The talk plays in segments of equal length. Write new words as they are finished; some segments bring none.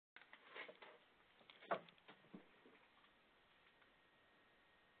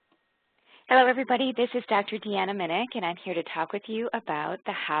Hello, everybody. This is Dr. Deanna Minnick, and I'm here to talk with you about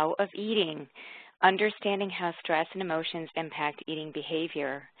the how of eating, understanding how stress and emotions impact eating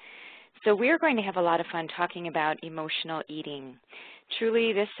behavior. So we're going to have a lot of fun talking about emotional eating.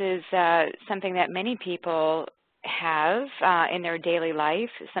 Truly, this is something that many people have in their daily life,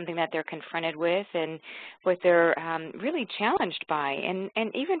 something that they're confronted with and what they're really challenged by. And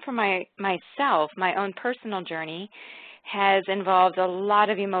even for myself, my own personal journey has involved a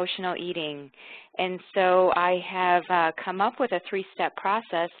lot of emotional eating. And so I have come up with a three-step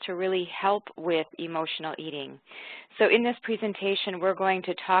process to really help with emotional eating. So in this presentation, we're going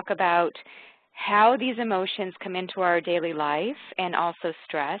to talk about how these emotions come into our daily life and also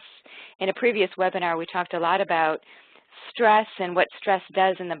stress. In a previous webinar, we talked a lot about stress and what stress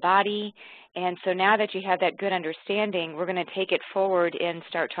does in the body. And so now that you have that good understanding, we're going to take it forward and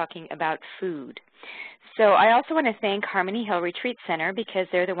start talking about food. So I also want to thank Harmony Hill Retreat Center because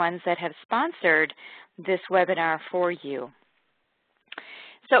they're the ones that have sponsored this webinar for you.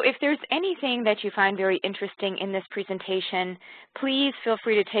 So if there's anything that you find very interesting in this presentation, please feel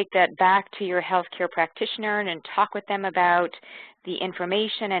free to take that back to your healthcare practitioner and talk with them about the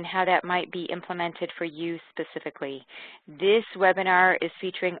information and how that might be implemented for you specifically. This webinar is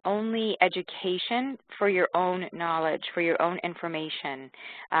featuring only education for your own knowledge, for your own information,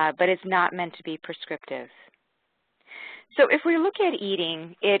 but it's not meant to be prescriptive. So if we look at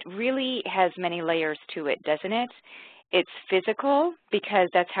eating, it really has many layers to it, doesn't it? It's physical because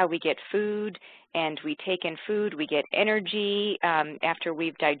that's how we get food, and we take in food, we get energy after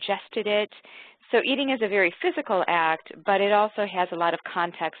we've digested it. So eating is a very physical act, but it also has a lot of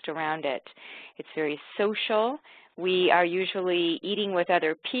context around it. It's very social. We are usually eating with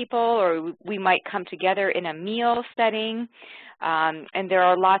other people, or we might come together in a meal setting, and there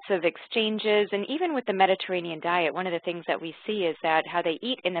are lots of exchanges. And even with the Mediterranean diet, one of the things that we see is that how they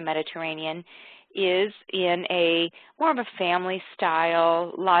eat in the Mediterranean is in a more of a family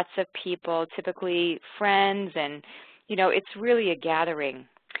style, lots of people, typically friends, and it's really a gathering.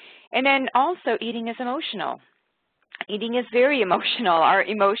 And then also eating is emotional. Eating is very emotional. Our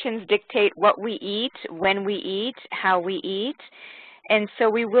emotions dictate what we eat, when we eat, how we eat. And so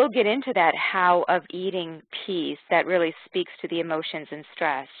we will get into that how of eating piece that really speaks to the emotions and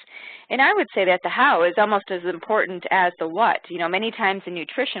stress. And I would say that the how is almost as important as the what. Many times in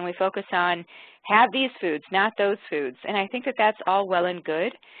nutrition we focus on have these foods, not those foods. And I think that that's all well and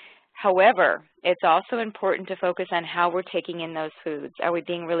good. However, it's also important to focus on how we're taking in those foods. Are we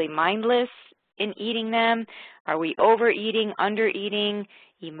being really mindless in eating them? Are we overeating, undereating,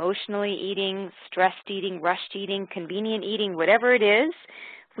 emotionally eating, stressed eating, rushed eating, convenient eating, whatever it is?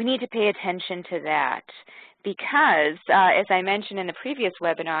 We need to pay attention to that because, as I mentioned in the previous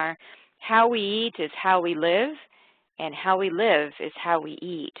webinar, how we eat is how we live, and how we live is how we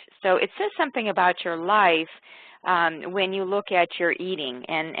eat. So it says something about your life when you look at your eating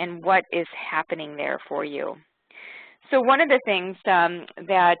and what is happening there for you. So one of the things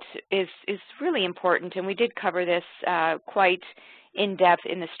that is really important, and we did cover this quite in depth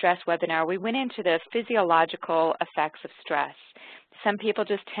in the stress webinar, we went into the physiological effects of stress. Some people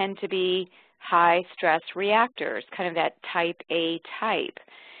just tend to be high stress reactors, kind of that type A type.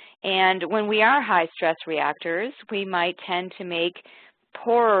 And when we are high stress reactors, we might tend to make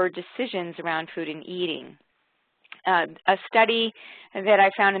poorer decisions around food and eating. A study that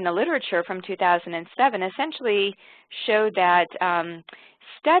I found in the literature from 2007 essentially showed that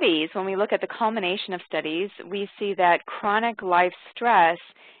studies, when we look at the culmination of studies, we see that chronic life stress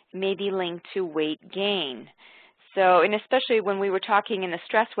may be linked to weight gain. So, and especially when we were talking in the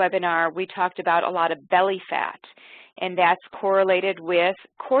stress webinar, we talked about a lot of belly fat, and that's correlated with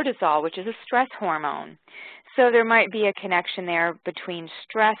cortisol, which is a stress hormone. So there might be a connection there between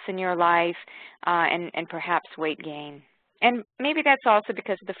stress in your life and perhaps weight gain. And maybe that's also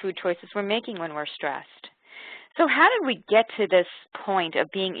because of the food choices we're making when we're stressed. So how did we get to this point of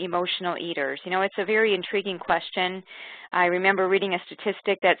being emotional eaters? It's a very intriguing question. I remember reading a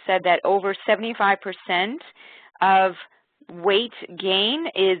statistic that said that over 75% of weight gain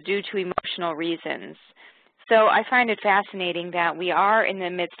is due to emotional reasons. So I find it fascinating that we are in the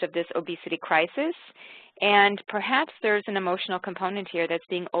midst of this obesity crisis, and perhaps there's an emotional component here that's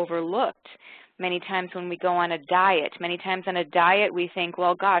being overlooked. Many times when we go on a diet, we think,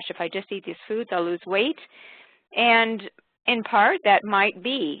 well, gosh, if I just eat these foods, I'll lose weight. And in part, that might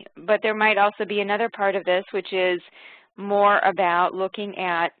be. But there might also be another part of this, which is more about looking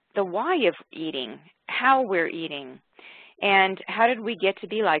at the why of eating, how we're eating, and how did we get to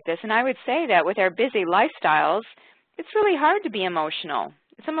be like this. And I would say that with our busy lifestyles, it's really hard to be emotional.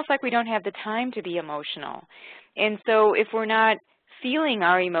 It's almost like we don't have the time to be emotional. And so if we're not feeling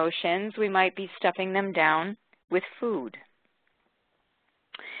our emotions, we might be stuffing them down with food.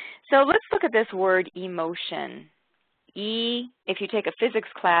 So let's look at this word emotion. E, if you take a physics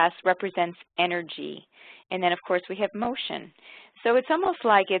class, represents energy. And then, of course, we have motion. So it's almost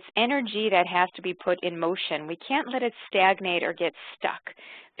like it's energy that has to be put in motion. We can't let it stagnate or get stuck,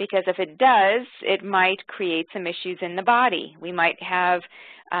 because if it does, it might create some issues in the body. We might have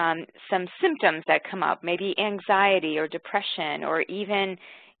some symptoms that come up, maybe anxiety or depression or even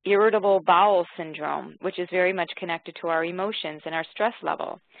irritable bowel syndrome, which is very much connected to our emotions and our stress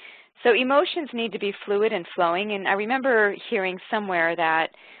level. So emotions need to be fluid and flowing, and I remember hearing somewhere that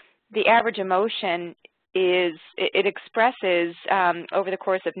the average emotion it expresses over the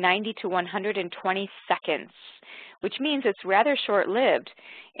course of 90 to 120 seconds, which means it's rather short-lived.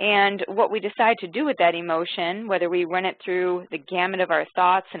 And what we decide to do with that emotion, whether we run it through the gamut of our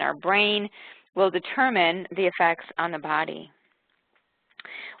thoughts and our brain, will determine the effects on the body.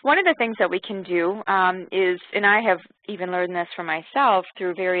 One of the things that we can do is, and I have even learned this for myself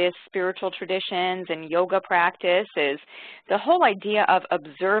through various spiritual traditions and yoga practice, is the whole idea of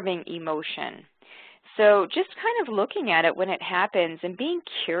observing emotion. So just kind of looking at it when it happens and being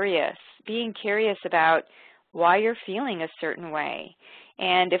curious about why you're feeling a certain way.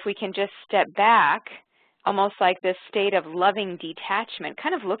 And if we can just step back, almost like this state of loving detachment,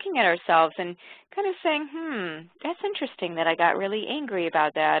 kind of looking at ourselves and kind of saying, that's interesting that I got really angry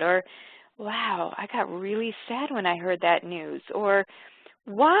about that, or wow, I got really sad when I heard that news, or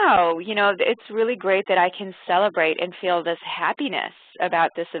wow, you know, it's really great that I can celebrate and feel this happiness about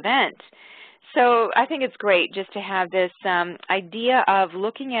this event. So I think it's great just to have this idea of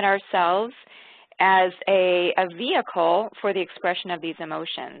looking at ourselves as a vehicle for the expression of these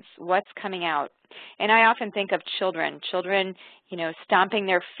emotions, what's coming out. And I often think of children, you know, stomping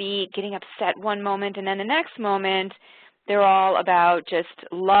their feet, getting upset one moment, and then the next moment they're all about just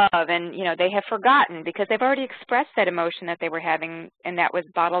love, and, you know, they have forgotten because they've already expressed that emotion that they were having and that was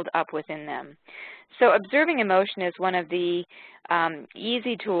bottled up within them. So observing emotion is one of the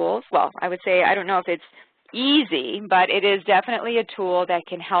easy tools. Well, I would say, I don't know if it's easy, but it is definitely a tool that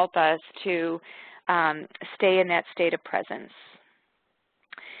can help us to stay in that state of presence.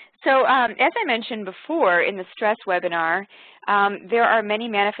 So as I mentioned before in the stress webinar, there are many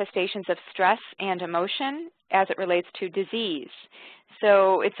manifestations of stress and emotion as it relates to disease.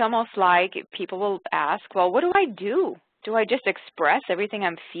 So it's almost like people will ask, well, what do I do? Do I just express everything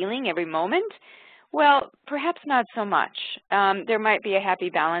I'm feeling every moment? Well, perhaps not so much. There might be a happy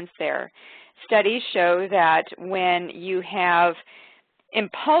balance there. Studies show that when you have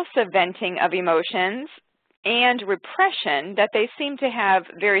impulsive venting of emotions and repression, that they seem to have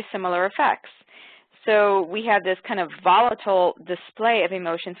very similar effects. So we have this kind of volatile display of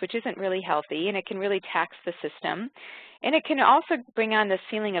emotions, which isn't really healthy, and it can really tax the system. And it can also bring on this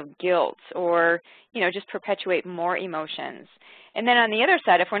feeling of guilt or, you know, just perpetuate more emotions. And then on the other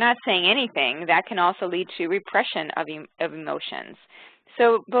side, if we're not saying anything, that can also lead to repression of emotions.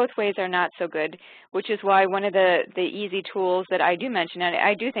 So both ways are not so good, which is why one of the easy tools that I do mention, and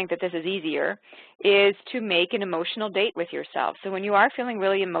I do think that this is easier, is to make an emotional date with yourself. So when you are feeling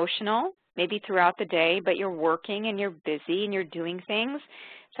really emotional, maybe throughout the day, but you're working and you're busy and you're doing things,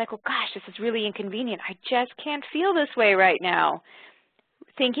 it's like, oh gosh, this is really inconvenient. I just can't feel this way right now.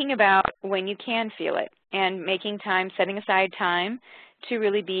 Thinking about when you can feel it and making time, setting aside time to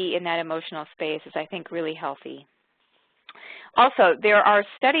really be in that emotional space is, I think, really healthy. Also, there are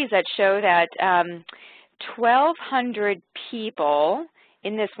studies that show that 1,200 people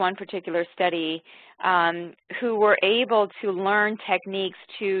in this one particular study who were able to learn techniques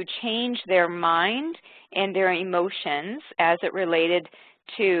to change their mind and their emotions as it related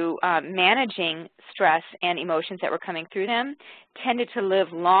to managing stress and emotions that were coming through them tended to live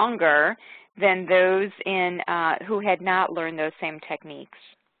longer than those who had not learned those same techniques.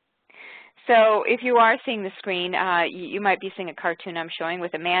 So if you are seeing the screen, you might be seeing a cartoon I'm showing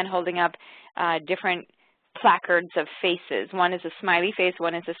with a man holding up different placards of faces. One is a smiley face,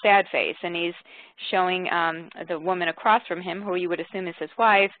 one is a sad face, and he's showing the woman across from him, who you would assume is his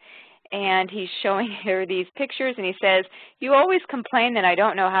wife, and he's showing her these pictures, and he says, "You always complain that I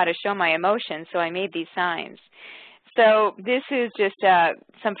don't know how to show my emotions, so I made these signs." So this is just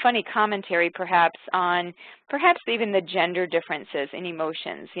some funny commentary perhaps on even the gender differences in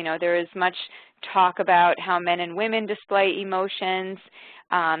emotions. You know, there is much talk about how men and women display emotions,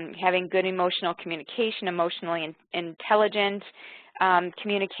 having good emotional communication, emotionally intelligent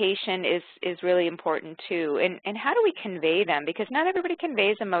communication is really important too. And how do we convey them? Because not everybody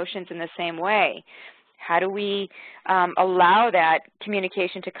conveys emotions in the same way. How do we allow that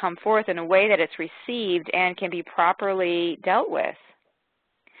communication to come forth in a way that it's received and can be properly dealt with?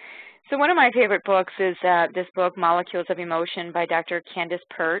 So one of my favorite books is this book, Molecules of Emotion by Dr. Candace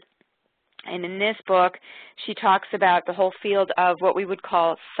Pert. And in this book, she talks about the whole field of what we would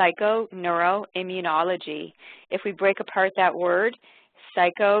call psychoneuroimmunology. If we break apart that word,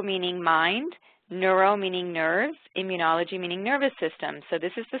 psycho meaning mind, neuro meaning nerves, immunology meaning nervous system. So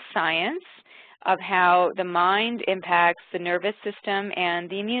this is the science of how the mind impacts the nervous system and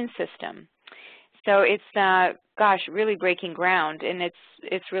the immune system. So it's, gosh, really breaking ground, and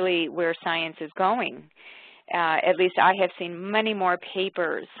it's really where science is going. At least I have seen many more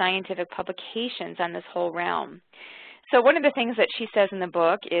papers, scientific publications on this whole realm. So one of the things that she says in the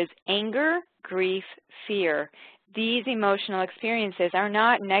book is anger, grief, fear. These emotional experiences are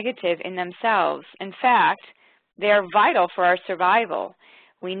not negative in themselves. In fact, they are vital for our survival.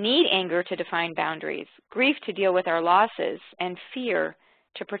 We need anger to define boundaries, grief to deal with our losses, and fear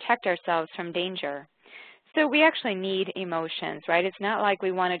to protect ourselves from danger. So we actually need emotions, right? It's not like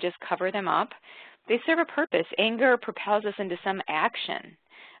we want to just cover them up. They serve a purpose. Anger propels us into some action.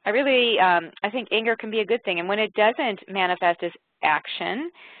 I think anger can be a good thing. And when it doesn't manifest as action,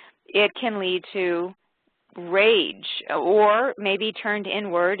 it can lead to rage or maybe turned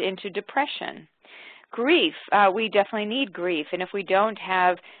inward into depression. Grief, we definitely need grief. And if we don't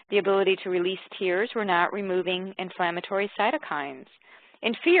have the ability to release tears, we're not removing inflammatory cytokines.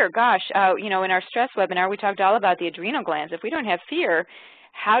 In fear, gosh, in our stress webinar, we talked all about the adrenal glands. If we don't have fear,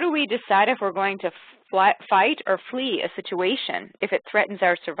 how do we decide if we're going to fight or flee a situation if it threatens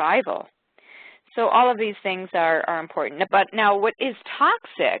our survival? So all of these things are important. But now what is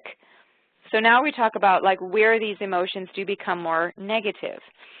toxic? So now we talk about like where these emotions do become more negative.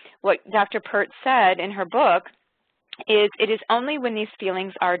 What Dr. Pert said in her book is it is only when these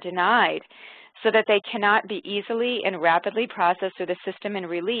feelings are denied so that they cannot be easily and rapidly processed through the system and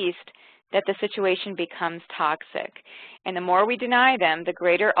released that the situation becomes toxic. And the more we deny them, the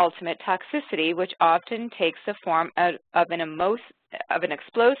greater ultimate toxicity, which often takes the form of an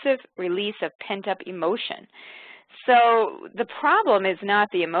explosive release of pent-up emotion. So the problem is not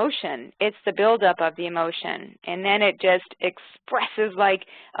the emotion, it's the buildup of the emotion. And then it just expresses like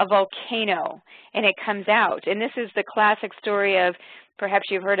a volcano, and it comes out. And this is the classic story of,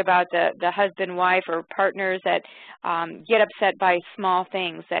 perhaps you've heard about the husband, wife, or partners that get upset by small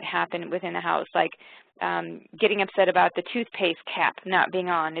things that happen within the house, like getting upset about the toothpaste cap not being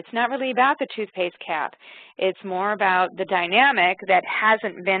on. It's not really about the toothpaste cap. It's more about the dynamic that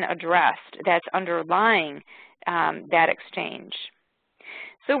hasn't been addressed, that's underlying that exchange.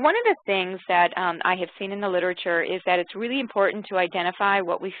 So one of the things that I have seen in the literature is that it's really important to identify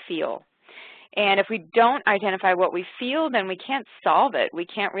what we feel. And if we don't identify what we feel, then we can't solve it. We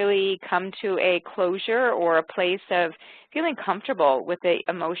can't really come to a closure or a place of feeling comfortable with the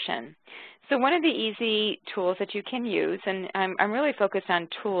emotion. So one of the easy tools that you can use, and I'm really focused on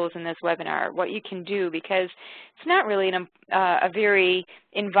tools in this webinar, what you can do, because it's not really a very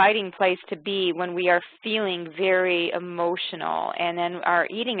inviting place to be when we are feeling very emotional and then our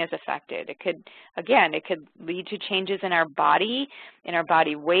eating is affected. It could, again, it could lead to changes in our body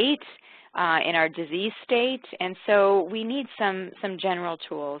weight, in our disease state, and so we need some general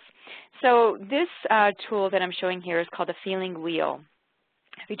tools. So this tool that I'm showing here is called a feeling wheel.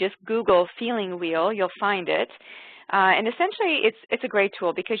 If you just Google feeling wheel, you'll find it. And essentially, it's a great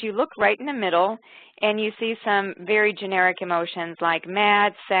tool because you look right in the middle and you see some very generic emotions like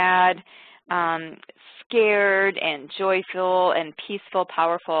mad, sad, scared, and joyful, and peaceful,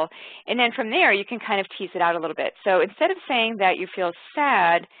 powerful. And then from there, you can kind of tease it out a little bit. So instead of saying that you feel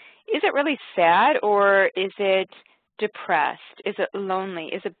sad, is it really sad, or is it depressed? Is it lonely?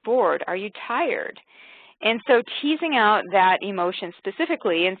 Is it bored? Are you tired? And so teasing out that emotion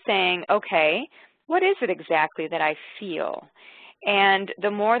specifically and saying, okay, what is it exactly that I feel? And the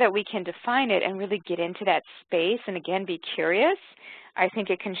more that we can define it and really get into that space and, again, be curious, I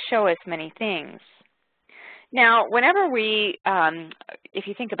think it can show us many things. Now, whenever we, if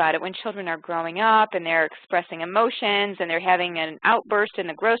you think about it, when children are growing up and they're expressing emotions and they're having an outburst in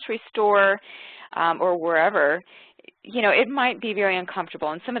the grocery store or wherever, it might be very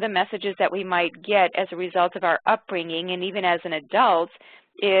uncomfortable. And some of the messages that we might get as a result of our upbringing and even as an adult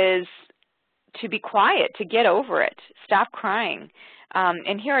is to be quiet, to get over it, stop crying.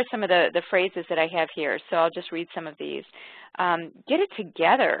 And here are some of the phrases that I have here, so I'll just read some of these. Get it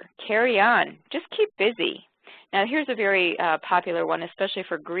together, carry on, just keep busy. Now here's a very popular one, especially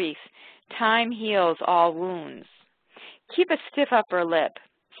for grief. Time heals all wounds. Keep a stiff upper lip.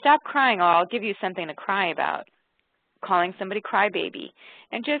 Stop crying or I'll give you something to cry about. Calling somebody crybaby,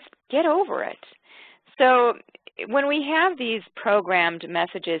 and just get over it. So when we have these programmed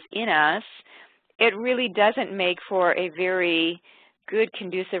messages in us, it really doesn't make for a very good,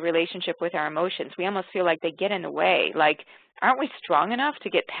 conducive relationship with our emotions. We almost feel like they get in the way. Like, aren't we strong enough to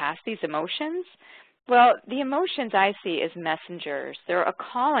get past these emotions? Well, the emotions I see as messengers. They're a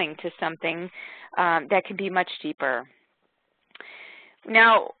calling to something that can be much deeper.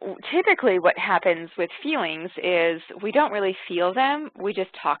 Now, typically what happens with feelings is we don't really feel them, we just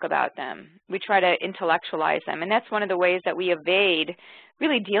talk about them. We try to intellectualize them, and that's one of the ways that we evade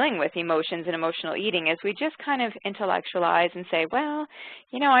really dealing with emotions and emotional eating is we just kind of intellectualize and say, well,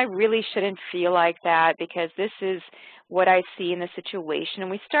 you know, I really shouldn't feel like that because this is what I see in the situation,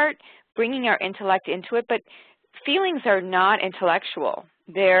 and we start bringing our intellect into it, but feelings are not intellectual.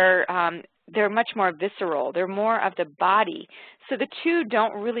 They're much more visceral. They're more of the body. So the two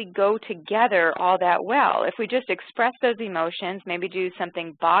don't really go together all that well. If we just express those emotions, maybe do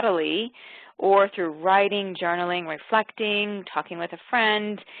something bodily or through writing, journaling, reflecting, talking with a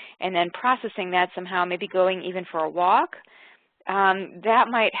friend, and then processing that somehow, maybe going even for a walk, that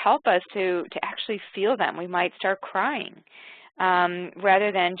might help us to actually feel them. We might start crying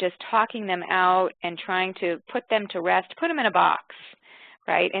rather than just talking them out and trying to put them to rest, put them in a box.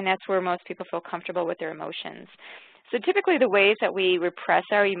 Right? And that's where most people feel comfortable with their emotions. So typically the ways that we repress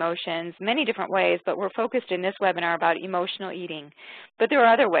our emotions, many different ways, but we're focused in this webinar about emotional eating. But there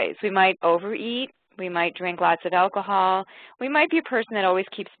are other ways. We might overeat. We might drink lots of alcohol. We might be a person that always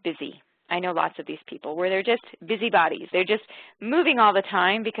keeps busy. I know lots of these people where they're just busybodies. They're just moving all the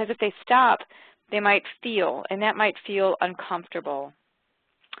time because if they stop, they might feel, and that might feel uncomfortable.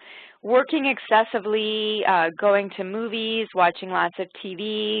 Working excessively, going to movies, watching lots of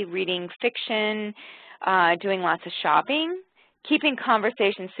TV, reading fiction, doing lots of shopping, keeping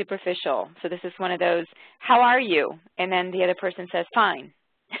conversations superficial. So this is one of those, how are you? And then the other person says, fine.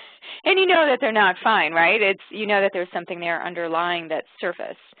 And you know that they're not fine, right? You know that there's something there underlying that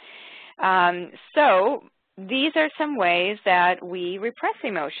surface. So these are some ways that we repress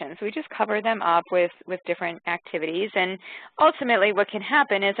emotions. We just cover them up with different activities, and ultimately what can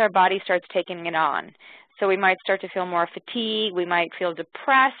happen is our body starts taking it on. So we might start to feel more fatigue, we might feel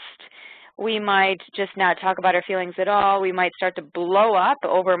depressed, we might just not talk about our feelings at all, we might start to blow up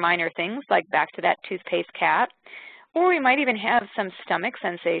over minor things like back to that toothpaste cat, or we might even have some stomach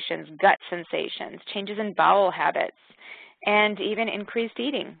sensations, gut sensations, changes in bowel habits, and even increased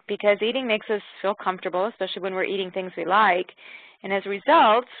eating, because eating makes us feel comfortable, especially when we're eating things we like, and as a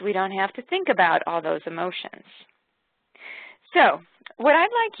result, we don't have to think about all those emotions. So what I'd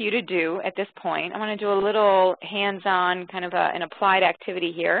like you to do at this point, I want to do a little hands-on kind of an applied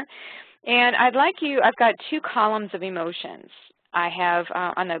activity here, and I've got two columns of emotions. I have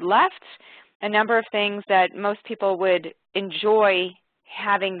on the left a number of things that most people would enjoy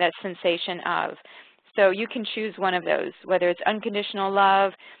having that sensation of. So you can choose one of those, whether it's unconditional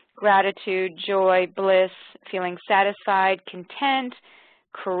love, gratitude, joy, bliss, feeling satisfied, content,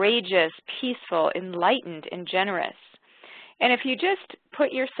 courageous, peaceful, enlightened, and generous. And if you just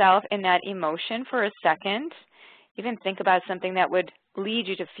put yourself in that emotion for a second, even think about something that would lead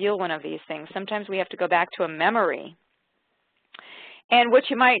you to feel one of these things. Sometimes we have to go back to a memory. And what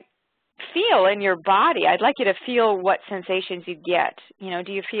you might feel in your body, I'd like you to feel what sensations you get. You know,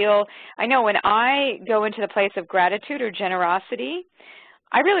 do you feel, I know when I go into the place of gratitude or generosity,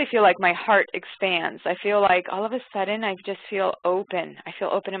 I really feel like my heart expands. I feel like all of a sudden I just feel open. I feel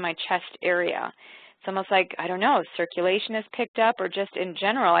open in my chest area. It's almost like, I don't know, circulation is picked up, or just in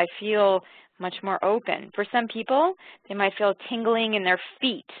general, I feel much more open. For some people, they might feel tingling in their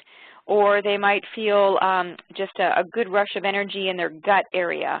feet, or they might feel just a good rush of energy in their gut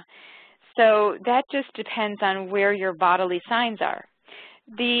area. So that just depends on where your bodily signs are.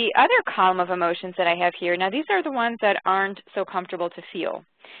 The other column of emotions that I have here, now these are the ones that aren't so comfortable to feel.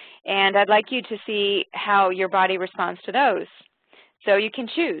 And I'd like you to see how your body responds to those. So you can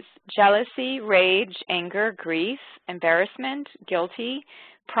choose jealousy, rage, anger, grief, embarrassment, guilty,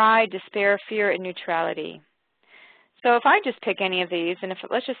 pride, despair, fear, and neutrality. So if I just pick any of these, and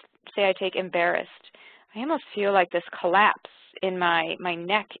let's just say I take embarrassed, I almost feel like this collapse in my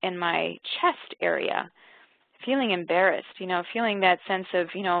neck and my chest area, feeling embarrassed, you know, feeling that sense of,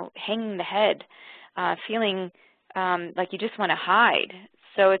 you know, hanging the head, feeling like you just want to hide.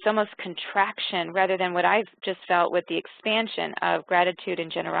 So it's almost contraction rather than what I've just felt with the expansion of gratitude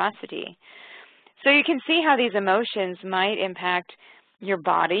and generosity. So you can see how these emotions might impact your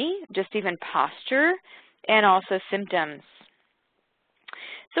body, just even posture, and also symptoms.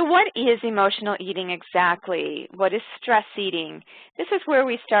 So what is emotional eating exactly? What is stress eating? This is where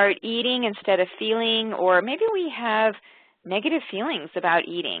we start eating instead of feeling, or maybe we have negative feelings about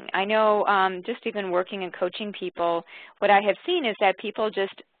eating. I know just even working and coaching people, what I have seen is that people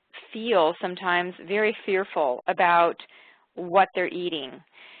just feel sometimes very fearful about what they're eating.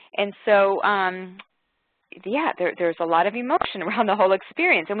 And so, yeah, there's a lot of emotion around the whole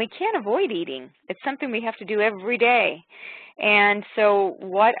experience, and we can't avoid eating. It's something we have to do every day. And so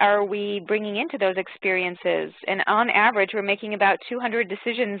what are we bringing into those experiences? And on average, we're making about 200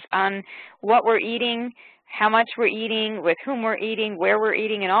 decisions on what we're eating, how much we're eating, with whom we're eating, where we're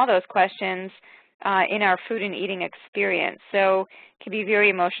eating, and all those questions in our food and eating experience. So it can be very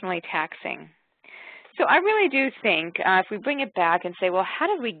emotionally taxing. So I really do think if we bring it back and say, well, how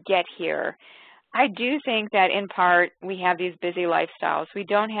did we get here? I do think that in part we have these busy lifestyles. We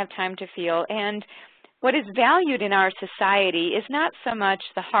don't have time to feel, and what is valued in our society is not so much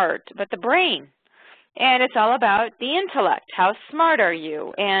the heart, but the brain. And it's all about the intellect. How smart are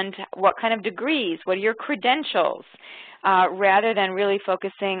you? And what kind of degrees? What are your credentials? Rather than really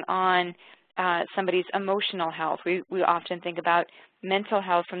focusing on somebody's emotional health. We often think about mental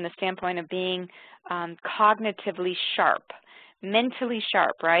health from the standpoint of being cognitively sharp, mentally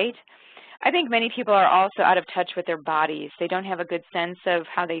sharp, right? I think many people are also out of touch with their bodies. They don't have a good sense of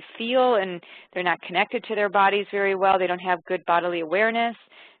how they feel, and they're not connected to their bodies very well. They don't have good bodily awareness,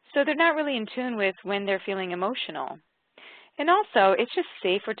 so they're not really in tune with when they're feeling emotional. And also, it's just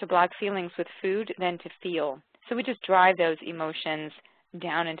safer to block feelings with food than to feel. So we just drive those emotions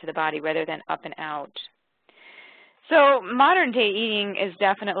down into the body rather than up and out. So modern day eating is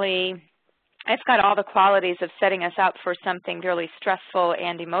definitely, it's got all the qualities of setting us up for something really stressful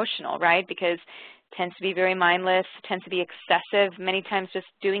and emotional, right? Because it tends to be very mindless, tends to be excessive, many times just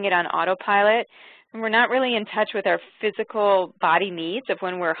doing it on autopilot. And we're not really in touch with our physical body needs of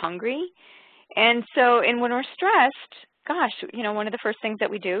when we're hungry. And so, and when we're stressed, gosh, you know, one of the first things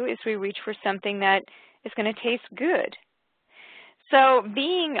that we do is we reach for something that is going to taste good. So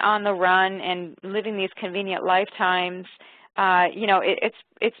being on the run and living these convenient lifetimes, you know,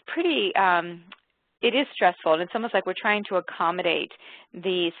 it's pretty, it is stressful, and it's almost like we're trying to accommodate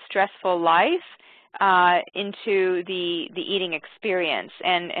the stressful life into the eating experience,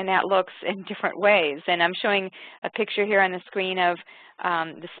 and that looks in different ways. And I'm showing a picture here on the screen of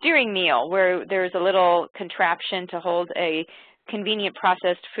the steering wheel, where there's a little contraption to hold a convenient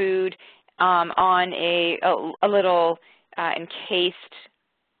processed food on a little encased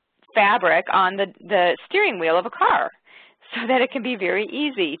fabric on the steering wheel of a car, so that it can be very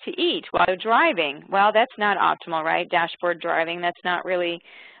easy to eat while you're driving. Well, that's not optimal, right? Dashboard driving, that's not really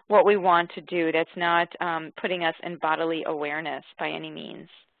what we want to do. That's not putting us in bodily awareness by any means.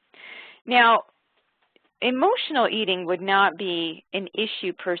 Now, emotional eating would not be an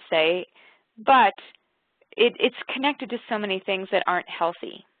issue per se, but it's connected to so many things that aren't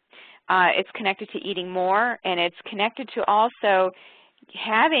healthy. It's connected to eating more, and it's connected to also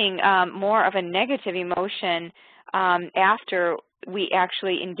having more of a negative emotion after we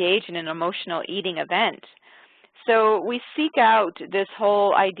actually engage in an emotional eating event. So we seek out this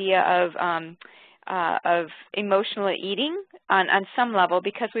whole idea of emotional eating on some level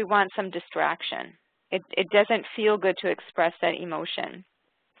because we want some distraction. It doesn't feel good to express that emotion.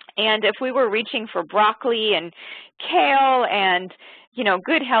 And if we were reaching for broccoli and kale and, you know,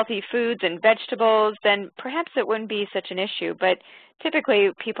 good healthy foods and vegetables, then perhaps it wouldn't be such an issue. But typically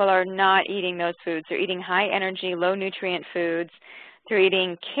people are not eating those foods. They're eating high energy, low nutrient foods. They're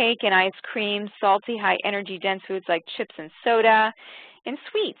eating cake and ice cream, salty, high energy dense foods like chips and soda, and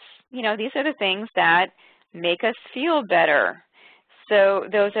sweets. You know, these are the things that make us feel better. So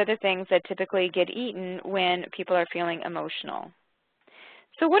those are the things that typically get eaten when people are feeling emotional.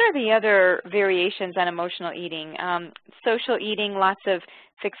 So what are the other variations on emotional eating? Social eating, lots of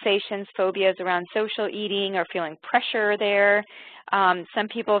fixations, phobias around social eating or feeling pressure there. Some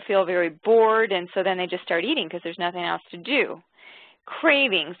people feel very bored, and so then they just start eating because there's nothing else to do.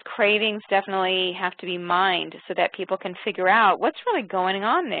 Cravings. Cravings definitely have to be mined so that people can figure out what's really going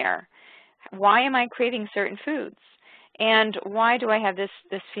on there. Why am I craving certain foods? And why do I have this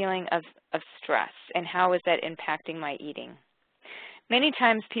feeling of stress? And how is that impacting my eating? Many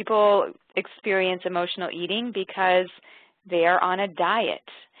times people experience emotional eating because they are on a diet.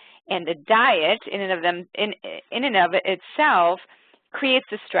 And the diet in and of itself creates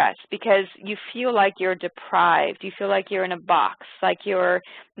the stress because you feel like you're deprived. You feel like you're in a box, like you're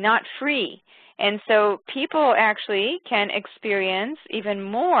not free. And so people actually can experience even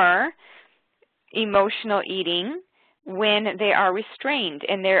more emotional eating when they are restrained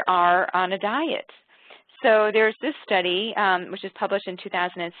and they are on a diet. So there's this study, which was published in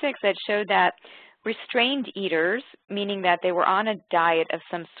 2006, that showed that restrained eaters, meaning that they were on a diet of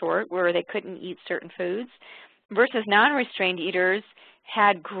some sort where they couldn't eat certain foods, versus non-restrained eaters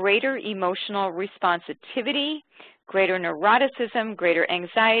had greater emotional responsivity, greater neuroticism, greater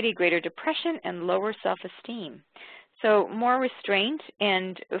anxiety, greater depression, and lower self-esteem. So more restraint,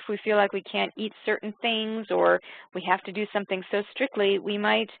 and if we feel like we can't eat certain things or we have to do something so strictly, we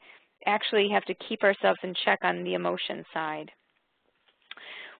might actually have to keep ourselves in check on the emotion side.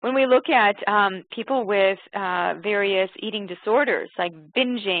 When we look at people with various eating disorders like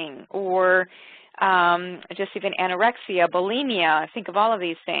binging or just even anorexia, bulimia, think of all of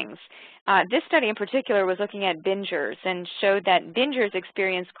these things. This study in particular was looking at bingers and showed that bingers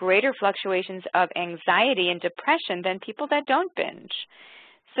experience greater fluctuations of anxiety and depression than people that don't binge.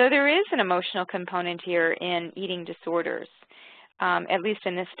 So there is an emotional component here in eating disorders, at least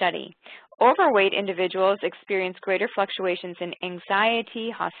in this study. Overweight individuals experience greater fluctuations in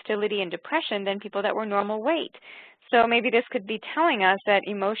anxiety, hostility, and depression than people that were normal weight. So maybe this could be telling us that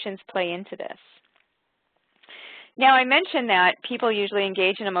emotions play into this. Now, I mentioned that people usually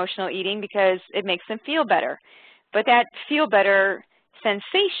engage in emotional eating because it makes them feel better. But that feel better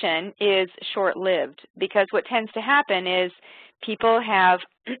sensation is short-lived, because what tends to happen is people have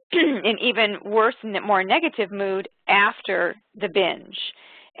an even worse and more negative mood after the binge,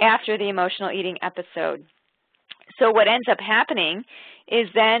 after the emotional eating episode. So what ends up happening is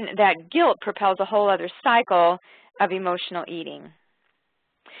then that guilt propels a whole other cycle of emotional eating.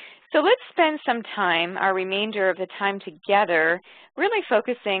 So let's spend some time, our remainder of the time together, really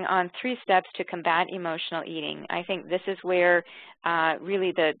focusing on 3 steps to combat emotional eating. I think this is where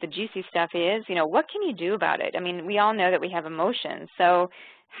really the juicy stuff is. You know, what can you do about it? I mean, we all know that we have emotions, so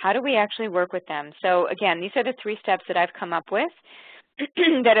how do we actually work with them? So again, these are the 3 steps that I've come up with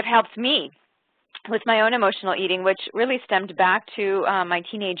that have helped me with my own emotional eating, which really stemmed back to my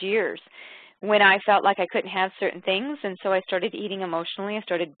teenage years, when I felt like I couldn't have certain things, and so I started eating emotionally. I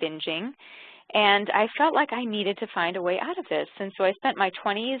started binging, and I felt like I needed to find a way out of this. And so I spent my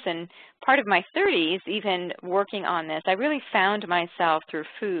 20s and part of my 30s even working on this. I really found myself through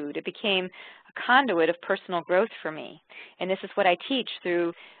food. It became a conduit of personal growth for me, and this is what I teach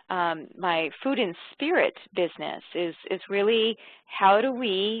through my food and spirit business, is really how do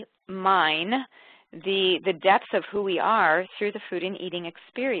we mine the depths of who we are through the food and eating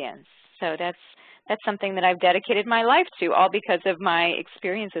experience. So that's something that I've dedicated my life to, all because of my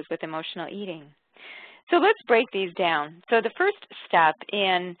experiences with emotional eating. So let's break these down. So the first step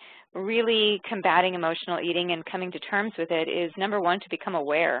in really combating emotional eating and coming to terms with it is, number 1, to become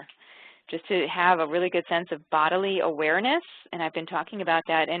aware, just to have a really good sense of bodily awareness, and I've been talking about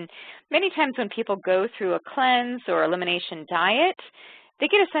that. And many times when people go through a cleanse or elimination diet, they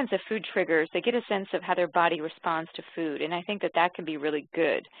get a sense of food triggers. They get a sense of how their body responds to food, and I think that that can be really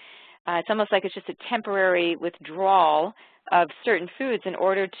good. It's almost like it's just a temporary withdrawal of certain foods in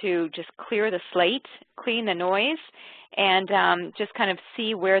order to just clear the slate, clean the noise, and just kind of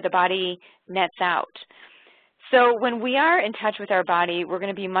see where the body nets out. So when we are in touch with our body, we're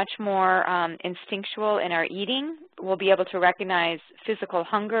going to be much more instinctual in our eating. We'll be able to recognize physical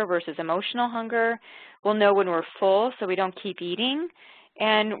hunger versus emotional hunger. We'll know when we're full so we don't keep eating.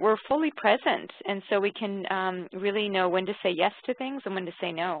 And we're fully present, and so we can really know when to say yes to things and when to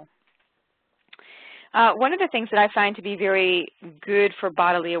say no. One of the things that I find to be very good for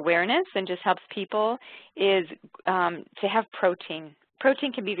bodily awareness and just helps people is to have protein.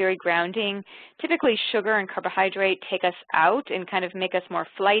 Protein can be very grounding. Typically, sugar and carbohydrate take us out and kind of make us more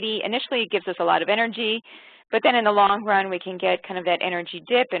flighty. Initially, it gives us a lot of energy, but then in the long run, we can get kind of that energy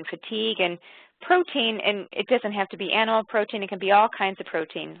dip and fatigue. And protein, and it doesn't have to be animal protein. It can be all kinds of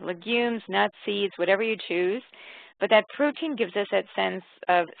protein, legumes, nuts, seeds, whatever you choose. But that protein gives us that sense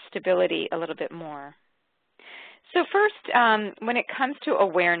of stability a little bit more. So first, when it comes to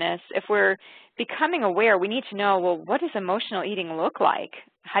awareness, if we're becoming aware, we need to know, well, what does emotional eating look like?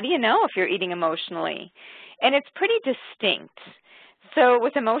 How do you know if you're eating emotionally? And it's pretty distinct. So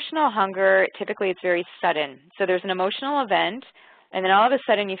with emotional hunger, typically it's very sudden. So there's an emotional event, and then all of a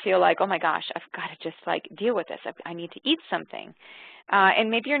sudden you feel like, oh my gosh, I've got to just like deal with this. I need to eat something. And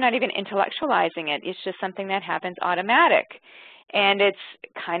maybe you're not even intellectualizing it. It's just something that happens automatic. And it's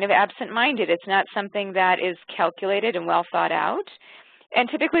kind of absent-minded. It's not something that is calculated and well thought out. And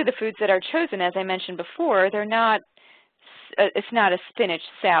typically the foods that are chosen, as I mentioned before, they're not, it's not a spinach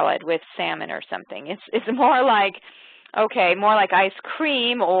salad with salmon or something. It's more like, okay, more like ice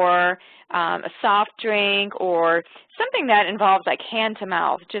cream or a soft drink or something that involves like hand to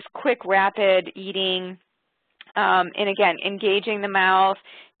mouth, just quick, rapid eating. And again, engaging the mouth,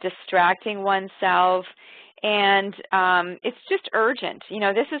 distracting oneself. And it's just urgent. You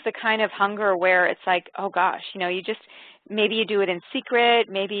know, this is the kind of hunger where it's like, oh gosh, you know, maybe you do it in secret,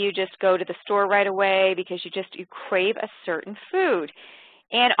 maybe you just go to the store right away because you crave a certain food.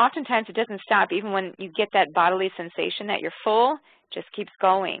 And oftentimes it doesn't stop. Even when you get that bodily sensation that you're full, it just keeps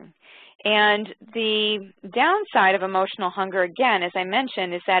going. And the downside of emotional hunger, again, as I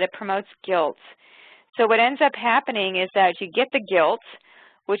mentioned, is that it promotes guilt. So what ends up happening is that you get the guilt,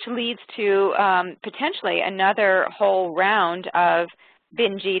 which leads to potentially another whole round of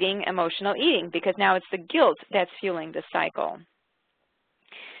binge eating, emotional eating, because now it's the guilt that's fueling the cycle.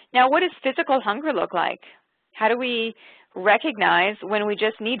 Now, what does physical hunger look like? How do we recognize when we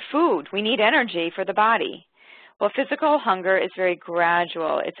just need food? We need energy for the body. Well, physical hunger is very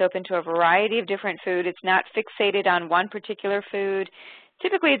gradual. It's open to a variety of different food. It's not fixated on one particular food.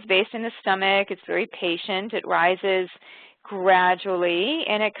 Typically, it's based in the stomach. It's very patient. It rises gradually,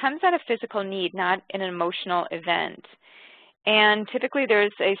 and it comes out of physical need, not an emotional event. And typically,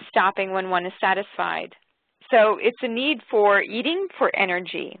 there's a stopping when one is satisfied. So it's a need for eating for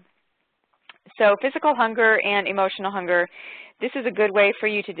energy. So physical hunger and emotional hunger, this is a good way for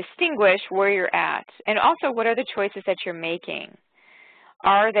you to distinguish where you're at. And also, what are the choices that you're making?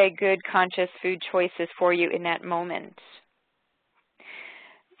 Are they good, conscious food choices for you in that moment?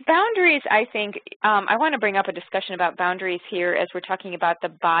 Boundaries, I think, I want to bring up a discussion about boundaries here as we're talking about the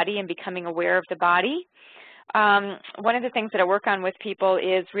body and becoming aware of the body. One of the things that I work on with people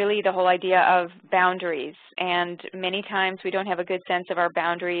is really the whole idea of boundaries. And many times we don't have a good sense of our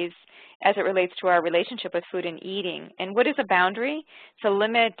boundaries as it relates to our relationship with food and eating. And what is a boundary? It's a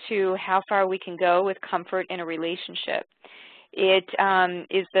limit to how far we can go with comfort in a relationship. It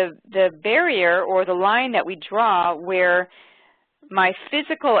is the barrier or the line that we draw where my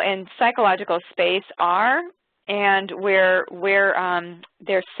physical and psychological space are and where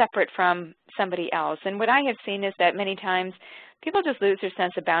they're separate from somebody else. And what I have seen is that many times people just lose their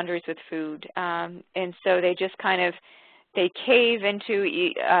sense of boundaries with food. And so they just they cave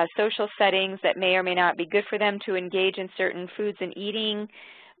into social settings that may or may not be good for them to engage in certain foods and eating.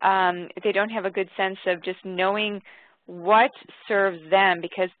 They don't have a good sense of just knowing what serves them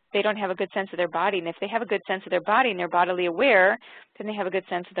because they don't have a good sense of their body. And if they have a good sense of their body and they're bodily aware, then they have a good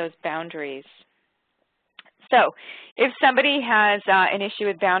sense of those boundaries. So if somebody has an issue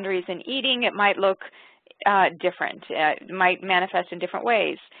with boundaries in eating, it might look different. It might manifest in different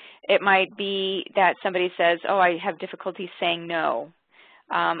ways. It might be that somebody says, oh, I have difficulty saying no.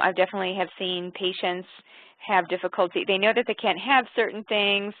 I definitely have seen patients have difficulty. They know that they can't have certain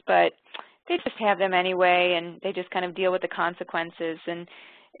things, but they just have them anyway, and they just kind of deal with the consequences. And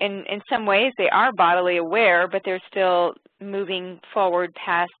in some ways, they are bodily aware, but they're still moving forward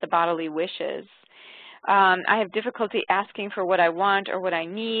past the bodily wishes. I have difficulty asking for what I want or what I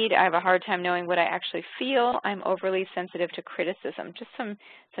need. I have a hard time knowing what I actually feel. I'm overly sensitive to criticism. Just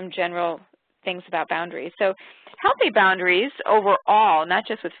some general things about boundaries. So healthy boundaries overall, not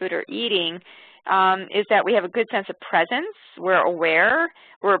just with food or eating, is that we have a good sense of presence. We're aware,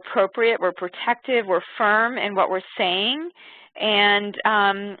 we're appropriate, we're protective, we're firm in what we're saying. And,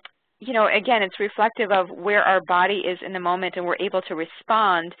 you know, again, it's reflective of where our body is in the moment, and we're able to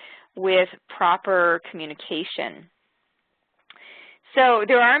respond with proper communication. So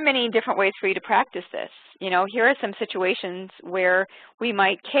there are many different ways for you to practice this. You know, here are some situations where we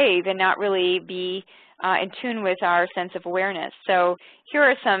might cave and not really be in tune with our sense of awareness. So here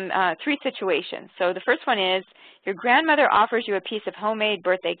are some 3 situations. So the first one is your grandmother offers you a piece of homemade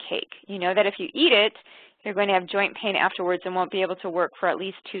birthday cake. You know that if you eat it, you're going to have joint pain afterwards and won't be able to work for at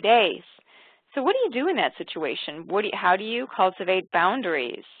least 2 days. So what do you do in that situation? How do you cultivate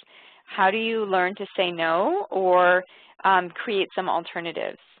boundaries? How do you learn to say no or create some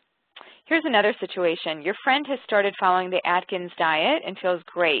alternatives? Here's another situation. Your friend has started following the Atkins diet and feels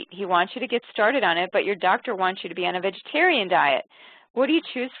great. He wants you to get started on it, but your doctor wants you to be on a vegetarian diet. What do you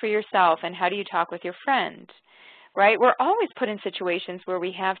choose for yourself, and how do you talk with your friend? Right? We're always put in situations where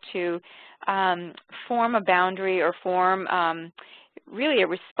we have to form a boundary or form really a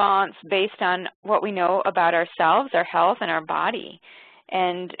response based on what we know about ourselves, our health, and our body.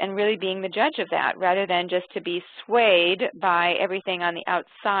 And really being the judge of that rather than just to be swayed by everything on the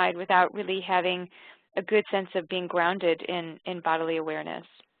outside without really having a good sense of being grounded in bodily awareness.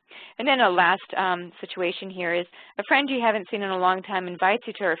 And then a last situation here is a friend you haven't seen in a long time invites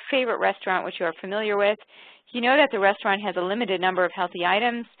you to her favorite restaurant, which you are familiar with. You know that the restaurant has a limited number of healthy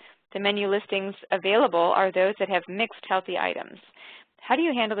items. The menu listings available are those that have mixed healthy items. How do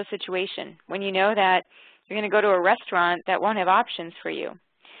you handle the situation when you know that you're going to go to a restaurant that won't have options for you?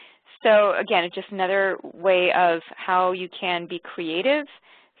 So again, it's just another way of how you can be creative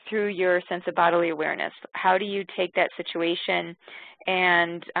through your sense of bodily awareness. How do you take that situation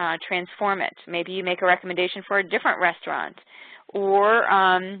and transform it? Maybe you make a recommendation for a different restaurant, or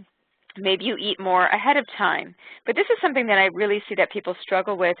maybe you eat more ahead of time. But this is something that I really see that people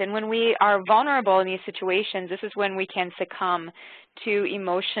struggle with. And when we are vulnerable in these situations, this is when we can succumb to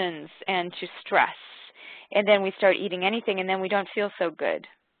emotions and to stress. And then we start eating anything, and then we don't feel so good.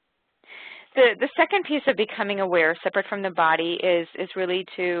 The second piece of becoming aware, separate from the body, is really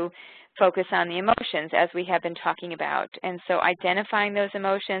to focus on the emotions, as we have been talking about. And so identifying those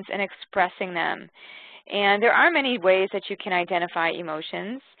emotions and expressing them. And there are many ways that you can identify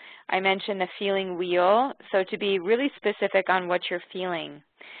emotions. I mentioned the feeling wheel, so to be really specific on what you're feeling.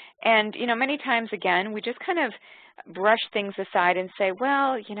 And, you know, many times, again, we just kind of brush things aside and say,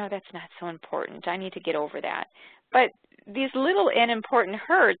 well, you know, that's not so important. I need to get over that. But these little unimportant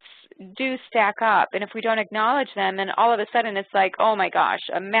hurts do stack up, and if we don't acknowledge them, then all of a sudden it's like, oh my gosh,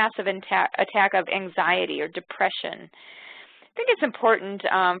 a massive attack of anxiety or depression. I think it's important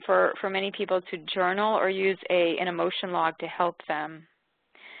for many people to journal or use an emotion log to help them.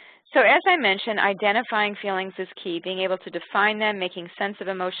 So as I mentioned, identifying feelings is key. Being able to define them, making sense of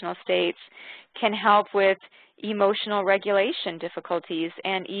emotional states can help with emotional regulation difficulties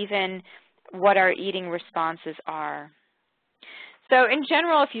and even what our eating responses are. So in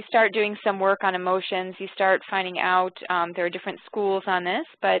general, if you start doing some work on emotions, you start finding out there are different schools on this,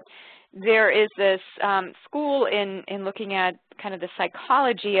 but there is this school in looking at kind of the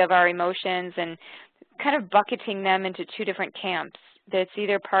psychology of our emotions and kind of bucketing them into two different camps. That's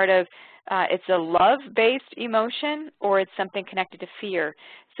either part of, it's a love-based emotion, or it's something connected to fear.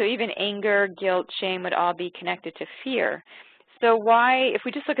 So even anger, guilt, shame would all be connected to fear. So why, if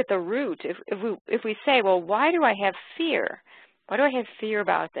we just look at the root, if we say, well, why do I have fear? Why do I have fear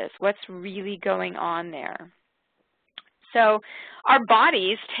about this? What's really going on there? So our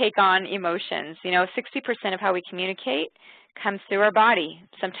bodies take on emotions. You know, 60% of how we communicate comes through our body.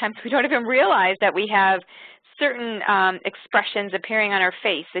 Sometimes we don't even realize that we have certain expressions appearing on our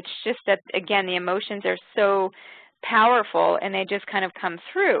face. It's just that, again, the emotions are so powerful and they just kind of come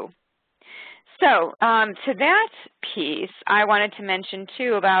through. So to that piece, I wanted to mention,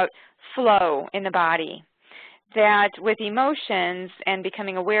 too, about flow in the body. That with emotions and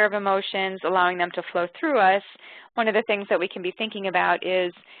becoming aware of emotions, allowing them to flow through us, one of the things that we can be thinking about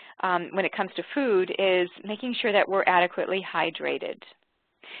is, when it comes to food, is making sure that we're adequately hydrated.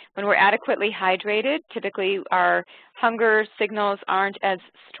 When we're adequately hydrated, typically our hunger signals aren't as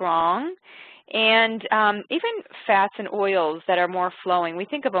strong, and even fats and oils that are more flowing. We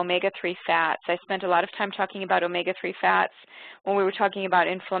think of omega-3 fats. I spent a lot of time talking about omega-3 fats when we were talking about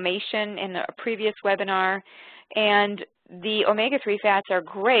inflammation in a previous webinar. And the omega-3 fats are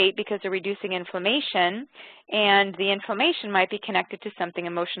great because they're reducing inflammation, and the inflammation might be connected to something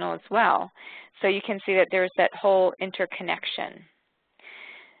emotional as well. So you can see that there's that whole interconnection.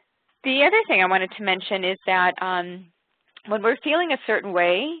 The other thing I wanted to mention is that when we're feeling a certain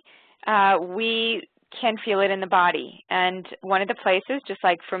way, we can feel it in the body. And one of the places, just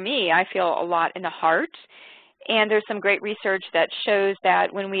like for me, I feel a lot in the heart. And there's some great research that shows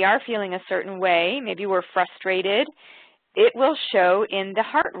that when we are feeling a certain way, maybe we're frustrated, it will show in the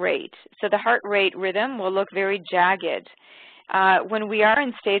heart rate. So the heart rate rhythm will look very jagged. When we are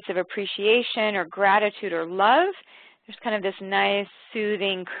in states of appreciation or gratitude or love, there's kind of this nice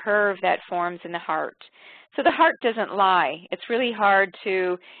soothing curve that forms in the heart. So the heart doesn't lie. It's really hard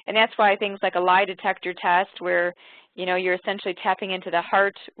to, and that's why things like a lie detector test where, you know, you're essentially tapping into the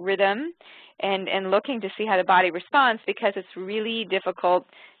heart rhythm and looking to see how the body responds, because it's really difficult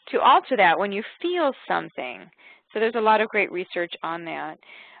to alter that when you feel something. So there's a lot of great research on that.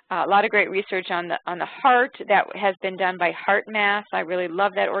 A lot of great research on the heart that has been done by HeartMath. I really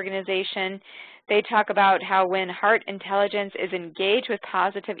love that organization. They talk about how when heart intelligence is engaged with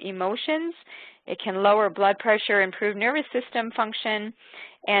positive emotions, it can lower blood pressure, improve nervous system function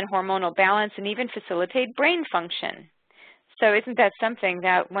and hormonal balance, and even facilitate brain function. So isn't that something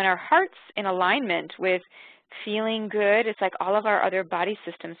that when our heart's in alignment with feeling good, it's like all of our other body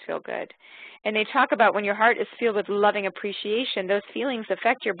systems feel good. And they talk about when your heart is filled with loving appreciation, those feelings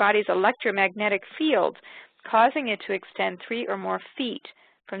affect your body's electromagnetic field, causing it to extend 3 or more feet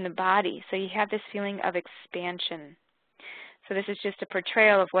from the body. So you have this feeling of expansion. So this is just a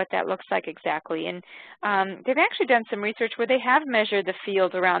portrayal of what that looks like exactly. And they've actually done some research where they have measured the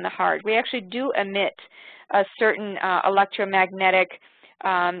field around the heart. We actually do emit a certain electromagnetic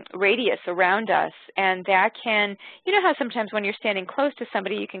radius around us, and that can, you know how sometimes when you're standing close to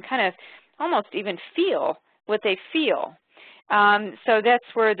somebody, you can kind of almost even feel what they feel. So that's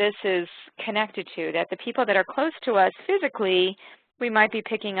where this is connected to, that the people that are close to us physically, we might be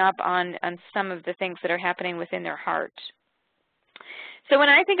picking up on some of the things that are happening within their heart. So when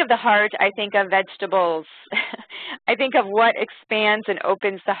I think of the heart, I think of vegetables. I think of what expands and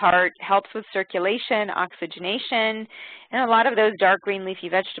opens the heart, helps with circulation, oxygenation, and a lot of those dark green leafy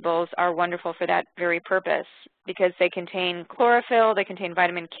vegetables are wonderful for that very purpose because they contain chlorophyll, they contain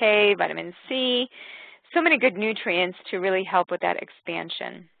vitamin K, vitamin C, so many good nutrients to really help with that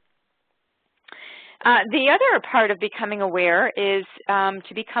expansion. The other part of becoming aware is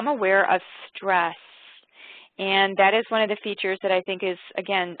to become aware of stress. And that is one of the features that I think is,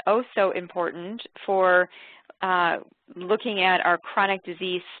 again, oh so important for looking at our chronic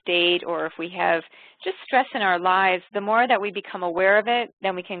disease state, or if we have just stress in our lives. The more that we become aware of it,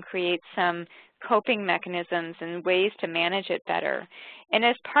 then we can create some coping mechanisms and ways to manage it better. And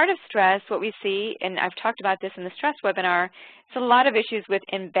as part of stress, what we see, and I've talked about this in the stress webinar, it's a lot of issues with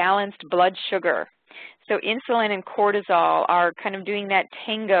imbalanced blood sugar. So insulin and cortisol are kind of doing that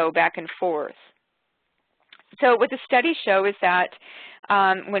tango back and forth. So what the studies show is that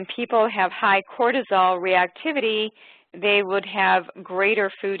when people have high cortisol reactivity, they would have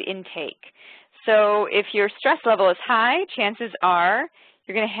greater food intake. So if your stress level is high, chances are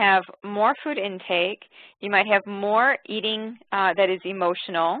you're going to have more food intake. You might have more eating that is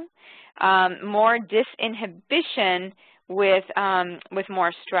emotional, more disinhibition with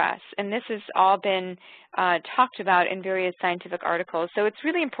more stress. And this has all been talked about in various scientific articles. So it's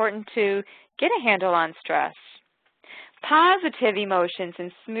really important to get a handle on stress. Positive emotions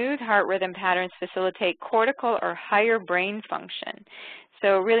and smooth heart rhythm patterns facilitate cortical or higher brain function.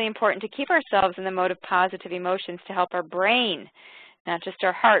 So really important to keep ourselves in the mode of positive emotions to help our brain, not just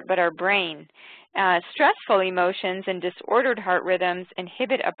our heart, but our brain. Stressful emotions and disordered heart rhythms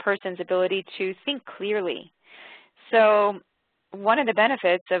inhibit a person's ability to think clearly. So one of the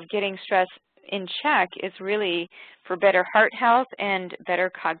benefits of getting stress in check is really for better heart health and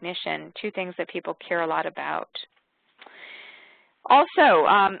better cognition, two things that people care a lot about. Also,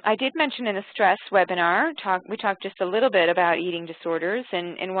 I did mention in the stress webinar, we talked just a little bit about eating disorders,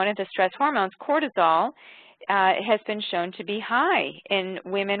 and one of the stress hormones, cortisol, has been shown to be high in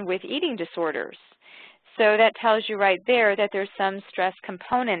women with eating disorders. So that tells you right there that there's some stress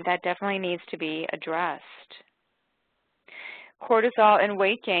component that definitely needs to be addressed. Cortisol and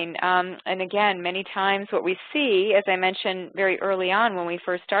weight gain, and again, many times what we see, as I mentioned very early on when we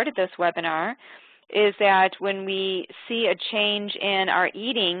first started this webinar, is that when we see a change in our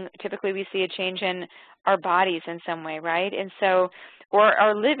eating, typically we see a change in our bodies in some way, right? And so, or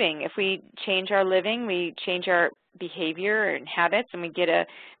our living. If we change our living, we change our behavior and habits, and we get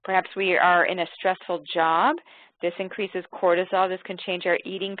perhaps we are in a stressful job. This increases cortisol. This can change our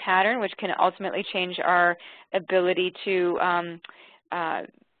eating pattern, which can ultimately change our ability to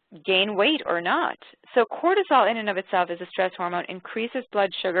gain weight or not. So cortisol in and of itself is a stress hormone, increases blood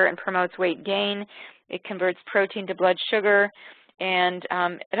sugar and promotes weight gain. It converts protein to blood sugar, and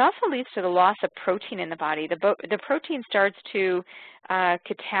it also leads to the loss of protein in the body. The protein starts to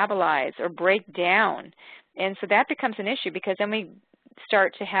catabolize or break down, and so that becomes an issue because then we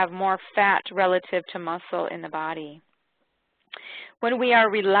start to have more fat relative to muscle in the body. When we are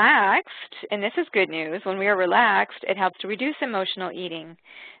relaxed, and this is good news, when we are relaxed, it helps to reduce emotional eating.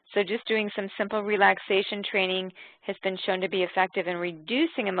 So just doing some simple relaxation training has been shown to be effective in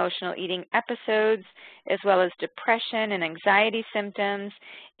reducing emotional eating episodes, as well as depression and anxiety symptoms,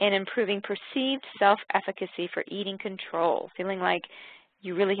 and improving perceived self-efficacy for eating control, feeling like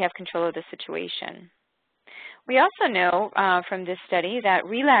you really have control of the situation. We also know from this study that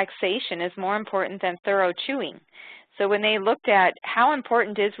relaxation is more important than thorough chewing. So when they looked at how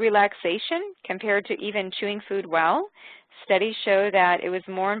important is relaxation compared to even chewing food well, studies show that it was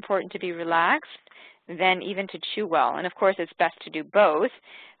more important to be relaxed than even to chew well. And of course, it's best to do both,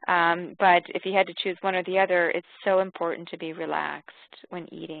 but if you had to choose one or the other, it's so important to be relaxed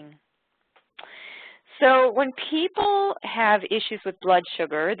when eating. So when people have issues with blood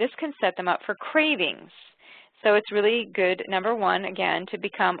sugar, this can set them up for cravings. So it's really good, number one, again, to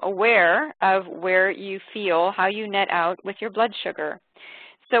become aware of where you feel, how you net out with your blood sugar.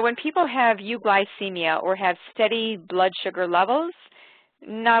 So when people have euglycemia or have steady blood sugar levels,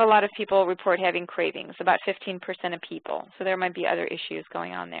 not a lot of people report having cravings, about 15% of people. So there might be other issues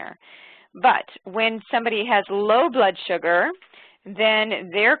going on there. But when somebody has low blood sugar,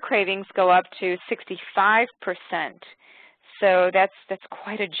 then their cravings go up to 65%. So that's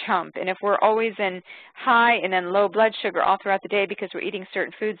quite a jump. And if we're always in high and then low blood sugar all throughout the day because we're eating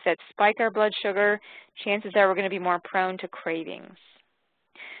certain foods that spike our blood sugar, chances are we're going to be more prone to cravings.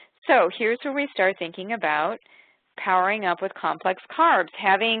 So here's where we start thinking about powering up with complex carbs,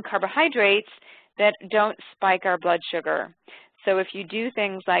 having carbohydrates that don't spike our blood sugar. So if you do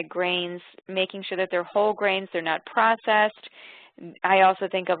things like grains, making sure that they're whole grains, they're not processed. I also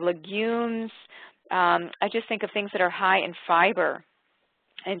think of legumes. I just think of things that are high in fiber.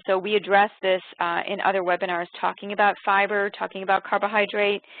 And so we address this in other webinars, talking about fiber, talking about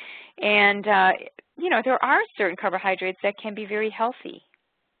carbohydrate. And, you know, there are certain carbohydrates that can be very healthy.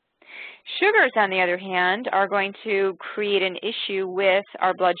 Sugars, on the other hand, are going to create an issue with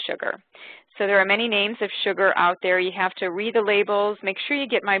our blood sugar. So there are many names of sugar out there. You have to read the labels. Make sure you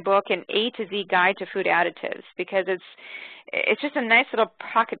get my book, An A to Z Guide to Food Additives, because it's just a nice little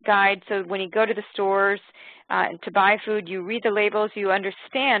pocket guide. So when you go to the stores to buy food, you read the labels, you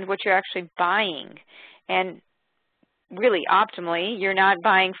understand what you're actually buying. And really, optimally, you're not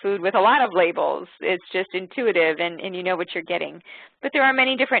buying food with a lot of labels. It's just intuitive, and you know what you're getting. But there are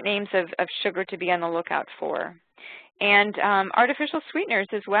many different names of sugar to be on the lookout for. And artificial sweeteners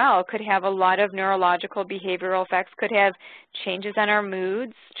as well could have a lot of neurological behavioral effects, could have changes on our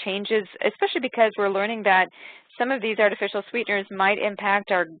moods, changes, especially because we're learning that some of these artificial sweeteners might impact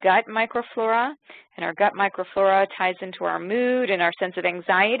our gut microflora, and our gut microflora ties into our mood and our sense of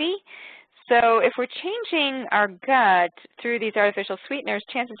anxiety. So if we're changing our gut through these artificial sweeteners,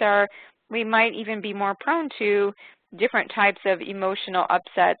 chances are we might even be more prone to different types of emotional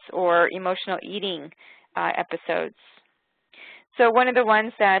upsets or emotional eating episodes. So one of the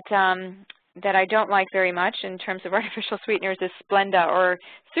ones that that I don't like very much in terms of artificial sweeteners is Splenda or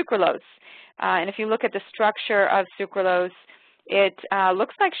sucralose. And if you look at the structure of sucralose, it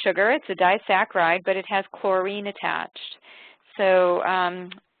looks like sugar. It's a disaccharide, but it has chlorine attached. So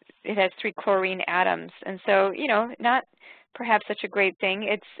it has 3 chlorine atoms. And so, you know, not perhaps such a great thing.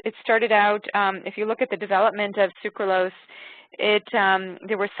 It started out, if you look at the development of sucralose,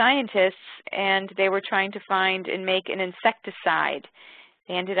 there were scientists, and they were trying to find and make an insecticide.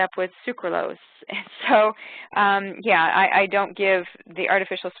 They ended up with sucralose. And so, yeah, I don't give the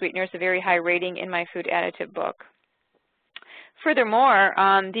artificial sweeteners a very high rating in my food additive book. Furthermore,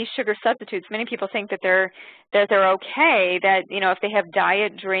 these sugar substitutes, many people think that they're okay, that, you know, if they have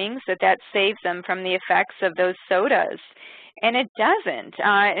diet drinks, that saves them from the effects of those sodas. And it doesn't.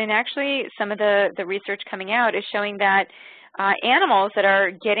 And actually, some of the research coming out is showing that animals that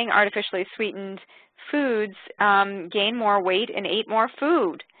are getting artificially sweetened foods gain more weight and ate more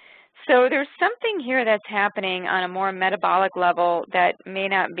food. So there's something here that's happening on a more metabolic level that may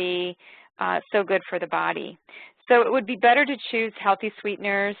not be so good for the body. So it would be better to choose healthy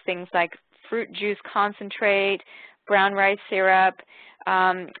sweeteners, things like fruit juice concentrate, brown rice syrup.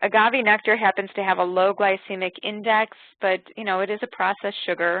 Agave nectar happens to have a low glycemic index, but, you know, it is a processed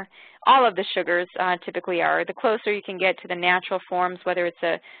sugar. All of the sugars typically are. The closer you can get to the natural forms, whether it's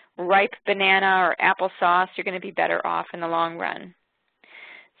a ripe banana or applesauce, you're going to be better off in the long run.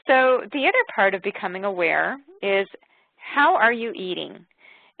 So the other part of becoming aware is, how are you eating?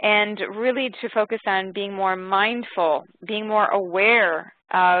 And really to focus on being more mindful, being more aware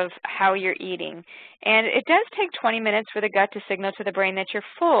of how you're eating. And it does take 20 minutes for the gut to signal to the brain that you're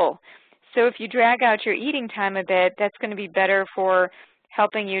full. So if you drag out your eating time a bit, that's going to be better for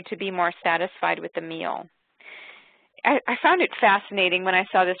helping you to be more satisfied with the meal. I found it fascinating when I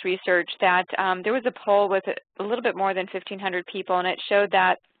saw this research that there was a poll with a little bit more than 1,500 people, and it showed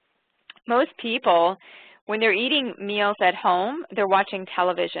that most people, when they're eating meals at home, they're watching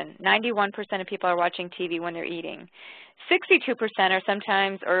television. 91% of people are watching TV when they're eating. 62% are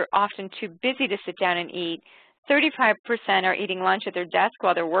sometimes or often too busy to sit down and eat. 35% are eating lunch at their desk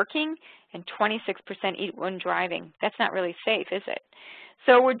while they're working, and 26% eat when driving. That's not really safe, is it?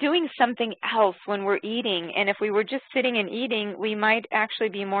 So we're doing something else when we're eating, and if we were just sitting and eating, we might actually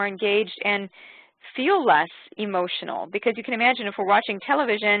be more engaged and feel less emotional, because you can imagine if we're watching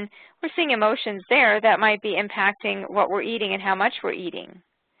television, we're seeing emotions there that might be impacting what we're eating and how much we're eating.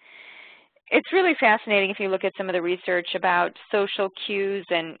 It's really fascinating if you look at some of the research about social cues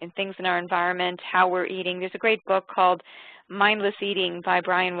and things in our environment, how we're eating. There's a great book called Mindless Eating by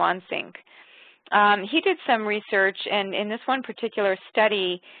Brian Wansink. He did some research, and in this one particular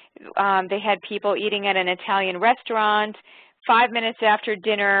study, they had people eating at an Italian restaurant. 5 minutes after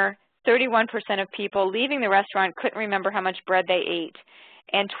dinner, 31% of people leaving the restaurant couldn't remember how much bread they ate,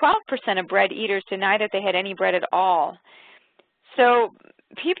 and 12% of bread eaters deny that they had any bread at all. So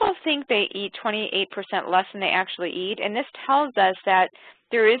people think they eat 28% less than they actually eat, and this tells us that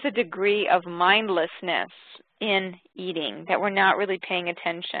there is a degree of mindlessness in eating, that we're not really paying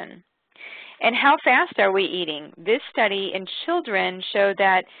attention. And how fast are we eating? This study in children showed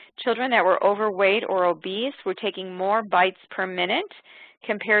that children that were overweight or obese were taking more bites per minute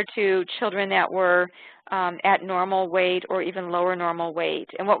compared to children that were at normal weight or even lower normal weight.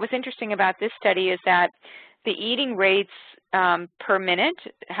 And what was interesting about this study is that The eating rates per minute,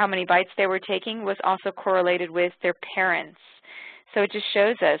 how many bites they were taking, was also correlated with their parents. So it just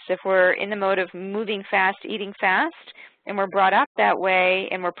shows us if we're in the mode of moving fast, eating fast, and we're brought up that way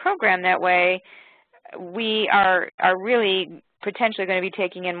and we're programmed that way, we are really potentially going to be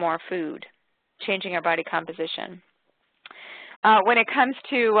taking in more food, changing our body composition. When it comes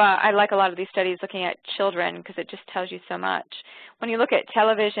to, I like a lot of these studies looking at children because it just tells you so much. When you look at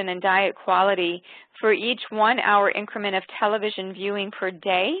television and diet quality, for each 1 hour increment of television viewing per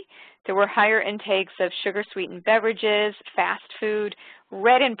day, there were higher intakes of sugar-sweetened beverages, fast food,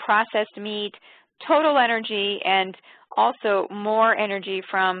 red and processed meat, total energy, and also more energy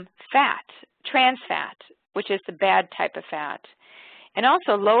from fat, trans fat, which is the bad type of fat, and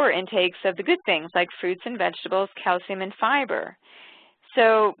also lower intakes of the good things like fruits and vegetables, calcium and fiber.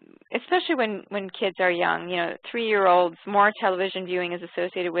 So especially when kids are young, 3-year-olds, more television viewing is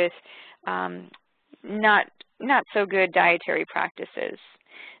associated with not so good dietary practices.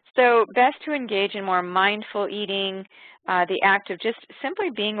 So best to engage in more mindful eating, the act of just simply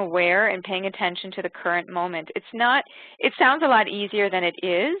being aware and paying attention to the current moment. It sounds a lot easier than it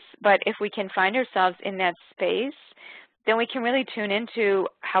is, but if we can find ourselves in that space, then we can really tune into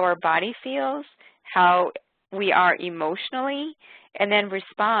how our body feels, how we are emotionally, and then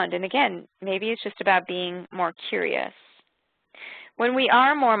respond. And again, maybe it's just about being more curious. When we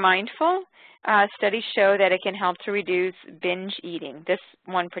are more mindful, studies show that it can help to reduce binge eating, this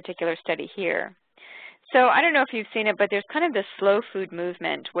one particular study here. So I don't know if you've seen it, but there's kind of this slow food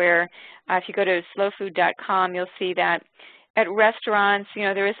movement where if you go to slowfood.com, you'll see that at restaurants,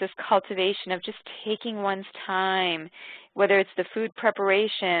 there is this cultivation of just taking one's time, whether it's the food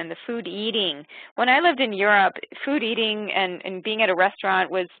preparation, the food eating. When I lived in Europe, food eating and being at a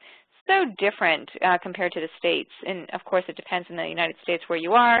restaurant was so different compared to the States. And of course, it depends in the United States where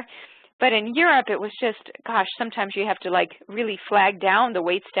you are. But in Europe, it was just, gosh, sometimes you have to really flag down the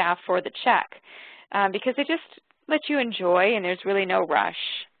wait staff for the check because they just let you enjoy and there's really no rush.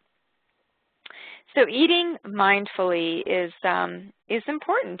 So eating mindfully is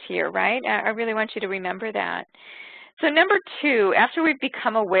important here, right? I really want you to remember that. So number 2, after we've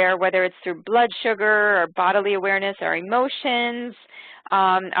become aware, whether it's through blood sugar or bodily awareness, our emotions,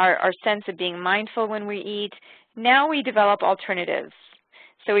 our sense of being mindful when we eat, now we develop alternatives.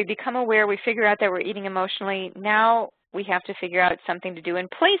 So we become aware, we figure out that we're eating emotionally. Now we have to figure out something to do in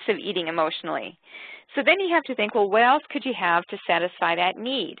place of eating emotionally. So then you have to think, well, what else could you have to satisfy that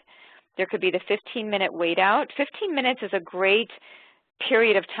need? There could be the 15-minute wait out. 15 minutes is a great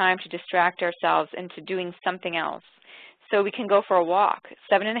period of time to distract ourselves into doing something else. So we can go for a walk,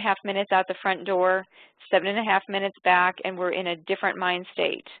 7.5 minutes out the front door, 7.5 minutes back, and we're in a different mind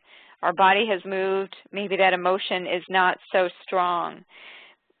state. Our body has moved. Maybe that emotion is not so strong.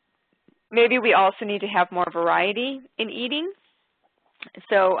 Maybe we also need to have more variety in eating.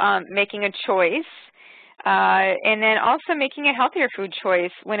 So making a choice. And then also making a healthier food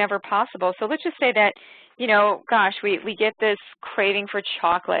choice whenever possible. So let's just say that, gosh, we get this craving for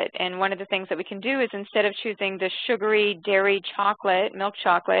chocolate. And one of the things that we can do is instead of choosing the sugary dairy chocolate, milk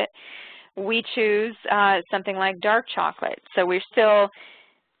chocolate, we choose something like dark chocolate. So we're still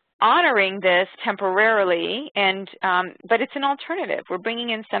honoring this temporarily, but it's an alternative. We're bringing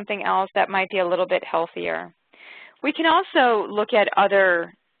in something else that might be a little bit healthier. We can also look at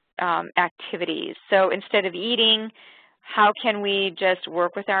other activities. So instead of eating, how can we just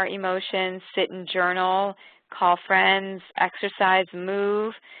work with our emotions, sit and journal, call friends, exercise,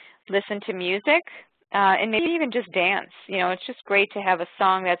 move, listen to music, and maybe even just dance. It's just great to have a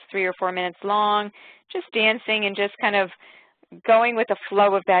song that's 3 or 4 minutes long, just dancing and just kind of going with the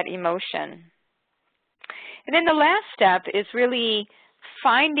flow of that emotion. And then the last step is really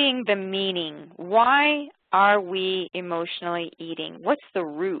finding the meaning. Why are we emotionally eating? What's the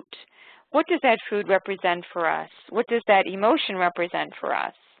root? What does that food represent for us? What does that emotion represent for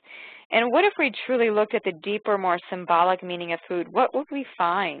us? And what if we truly looked at the deeper, more symbolic meaning of food? What would we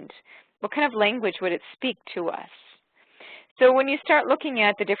find? What kind of language would it speak to us? So when you start looking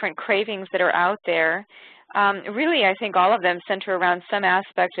at the different cravings that are out there, really I think all of them center around some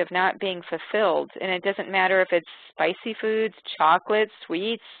aspect of not being fulfilled. And it doesn't matter if it's spicy foods, chocolate,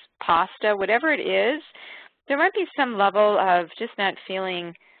 sweets, pasta, whatever it is, there might be some level of just not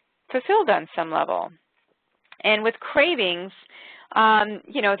feeling fulfilled on some level. And with cravings,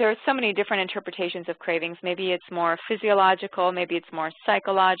 there are so many different interpretations of cravings. Maybe it's more physiological, maybe it's more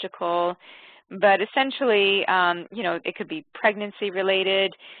psychological, but essentially, it could be pregnancy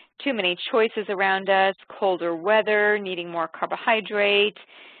related, too many choices around us, colder weather, needing more carbohydrate.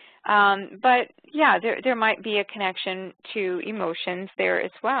 But yeah, there might be a connection to emotions there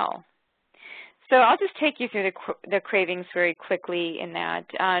as well. So I'll just take you through the cravings very quickly in that,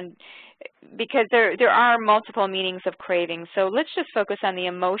 because there are multiple meanings of cravings. So let's just focus on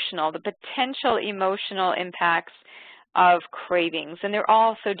the potential emotional impacts of cravings, and they're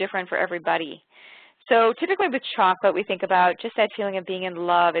all so different for everybody. So typically with chocolate, we think about just that feeling of being in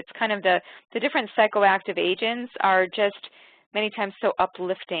love. It's kind of the different psychoactive agents are just many times so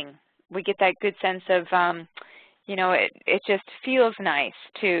uplifting. We get that good sense of, you know, it just feels nice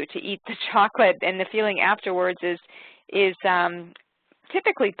to eat the chocolate, and the feeling afterwards is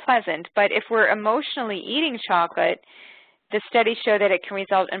typically pleasant. But if we're emotionally eating chocolate, the studies show that it can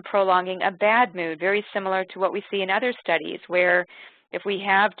result in prolonging a bad mood, very similar to what we see in other studies, where if we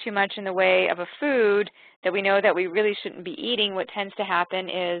have too much in the way of a food that we know that we really shouldn't be eating, what tends to happen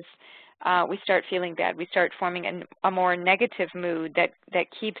is we start feeling bad. We start forming a more negative mood that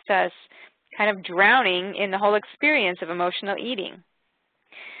keeps us kind of drowning in the whole experience of emotional eating.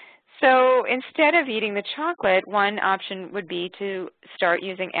 So instead of eating the chocolate, one option would be to start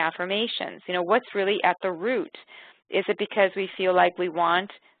using affirmations. You know, what's really at the root? Is it because we feel like we want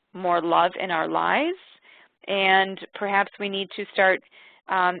more love in our lives? And perhaps we need to start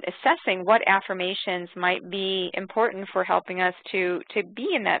assessing what affirmations might be important for helping us to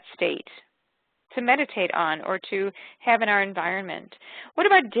be in that state, to meditate on, or to have in our environment. What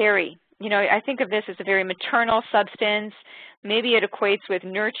about dairy? You know, I think of this as a very maternal substance. Maybe it equates with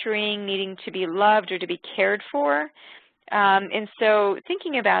nurturing, needing to be loved or to be cared for. And so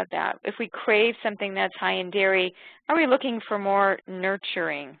thinking about that, if we crave something that's high in dairy, are we looking for more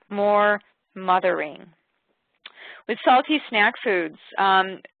nurturing, more mothering? With salty snack foods,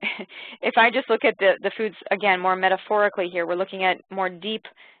 if I just look at the foods, again, more metaphorically here, we're looking at more deep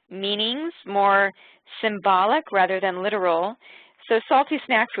meanings, more symbolic rather than literal. So salty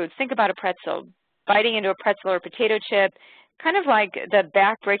snack foods, think about a pretzel. Biting into a pretzel or a potato chip, kind of like the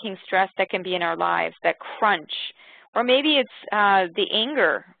back-breaking stress that can be in our lives, that crunch. Or maybe it's the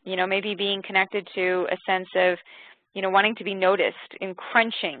anger, you know, maybe being connected to a sense of, you know, wanting to be noticed and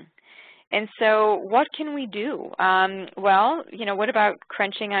crunching. And so what can we do? Well, you know, what about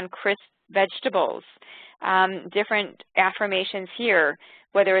crunching on crisp vegetables? Different affirmations here,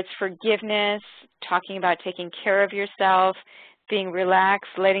 whether it's forgiveness, talking about taking care of yourself, being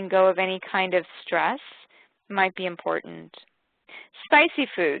relaxed, letting go of any kind of stress might be important. Spicy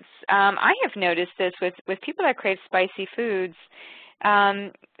foods. I have noticed this with people that crave spicy foods.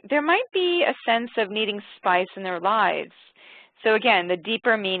 There might be a sense of needing spice in their lives. So again, the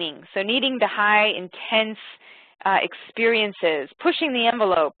deeper meaning. So needing the high, intense experiences, pushing the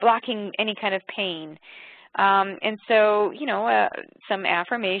envelope, blocking any kind of pain. And so, you know, some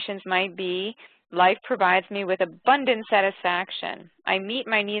affirmations might be, life provides me with abundant satisfaction. I meet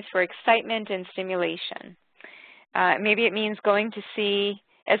my needs for excitement and stimulation. Maybe it means going to see,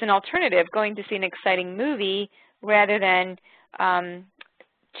 as an alternative, going to see an exciting movie rather than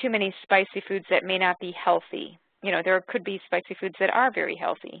too many spicy foods that may not be healthy. You know, there could be spicy foods that are very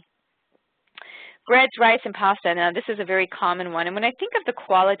healthy. Breads, rice, and pasta. Now, this is a very common one. And when I think of the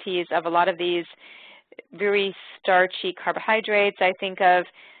qualities of a lot of these very starchy carbohydrates, I think of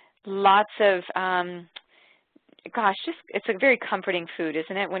lots of, gosh, just it's a very comforting food,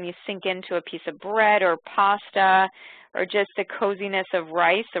 isn't it, when you sink into a piece of bread or pasta or just the coziness of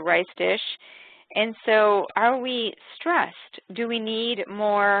rice, a rice dish. And so are we stressed? Do we need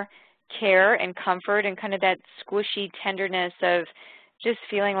more care and comfort and kind of that squishy tenderness of just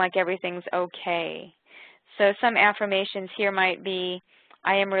feeling like everything's okay? So some affirmations here might be,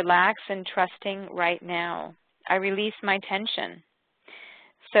 I am relaxed and trusting right now. I release my tension.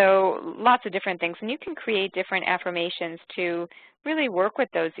 So lots of different things. And you can create different affirmations to really work with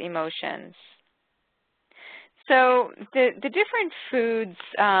those emotions. So the different foods,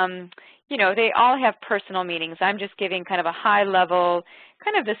 you know, they all have personal meanings. I'm just giving kind of a high level,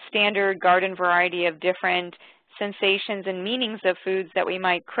 kind of the standard garden variety of different sensations and meanings of foods that we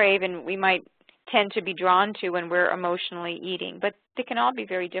might crave and we might tend to be drawn to when we're emotionally eating. But they can all be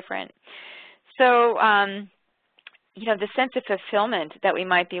very different. So, you know, the sense of fulfillment that we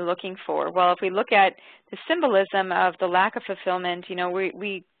might be looking for. Well, if we look at the symbolism of the lack of fulfillment, you know,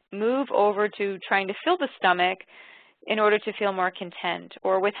 we move over to trying to fill the stomach in order to feel more content.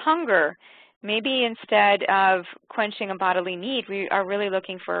 Or with hunger, maybe instead of quenching a bodily need, we are really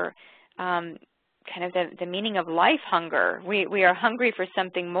looking for kind of the meaning of life hunger. We are hungry for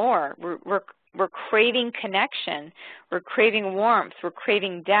something more. We're craving connection. We're craving warmth. We're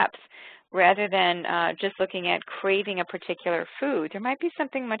craving depth, rather than just looking at craving a particular food. There might be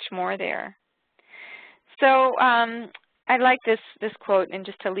something much more there. So I like this quote, and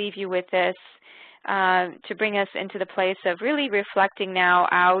just to leave you with this, to bring us into the place of really reflecting now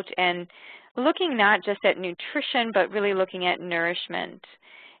out and looking not just at nutrition, but really looking at nourishment.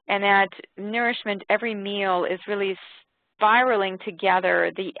 And that nourishment, every meal is really spiraling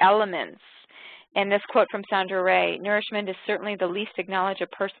together the elements. And this quote from Sandra Ray, nourishment is certainly the least acknowledged of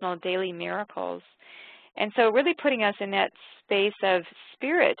personal daily miracles. And so really putting us in that space of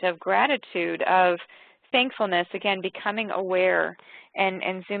spirit, of gratitude, of thankfulness, again, becoming aware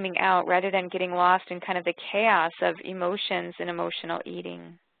and zooming out rather than getting lost in kind of the chaos of emotions and emotional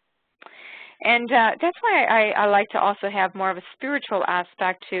eating. And that's why I like to also have more of a spiritual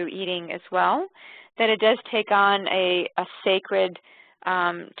aspect to eating as well, that it does take on a sacred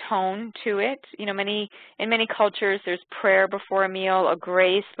tone to it. You know, in many cultures there's prayer before a meal, a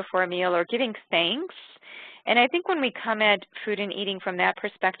grace before a meal, or giving thanks. And I think when we come at food and eating from that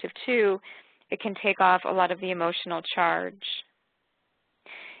perspective too, it can take off a lot of the emotional charge.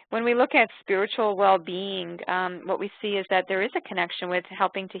 When we look at spiritual well-being, what we see is that there is a connection with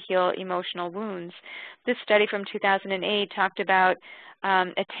helping to heal emotional wounds. This study from 2008 talked about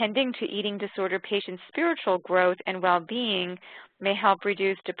attending to eating disorder patients' spiritual growth and well-being may help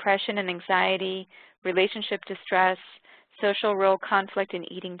reduce depression and anxiety, relationship distress, social role conflict, and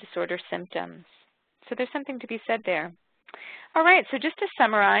eating disorder symptoms. So there's something to be said there. All right, so just to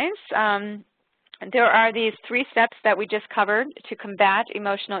summarize, there are these 3 steps that we just covered to combat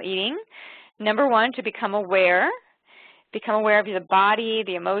emotional eating. Number 1, to become aware. Become aware of the body,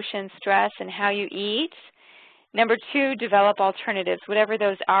 the emotions, stress, and how you eat. Number 2, develop alternatives, whatever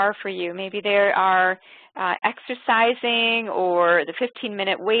those are for you. Maybe there are exercising or the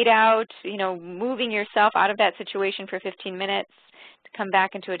 15-minute wait out, you know, moving yourself out of that situation for 15 minutes to come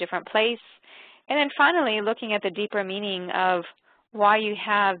back into a different place. And then finally, looking at the deeper meaning of why you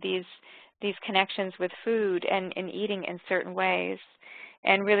have these connections with food and eating in certain ways,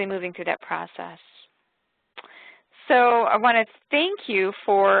 and really moving through that process. So I want to thank you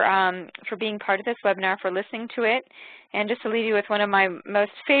for being part of this webinar, for listening to it, and just to leave you with one of my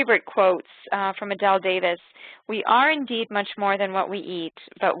most favorite quotes from Adele Davis. We are indeed much more than what we eat,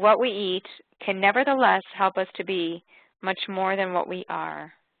 but what we eat can nevertheless help us to be much more than what we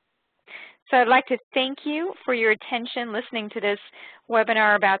are. So I'd like to thank you for your attention listening to this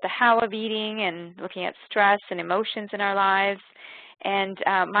webinar about the how of eating and looking at stress and emotions in our lives. And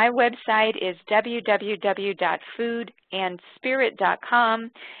my website is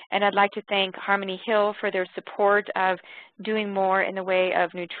www.foodandspirit.com. And I'd like to thank Harmony Hill for their support of doing more in the way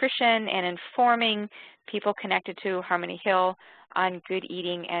of nutrition and informing people connected to Harmony Hill on good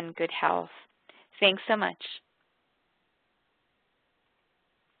eating and good health. Thanks so much.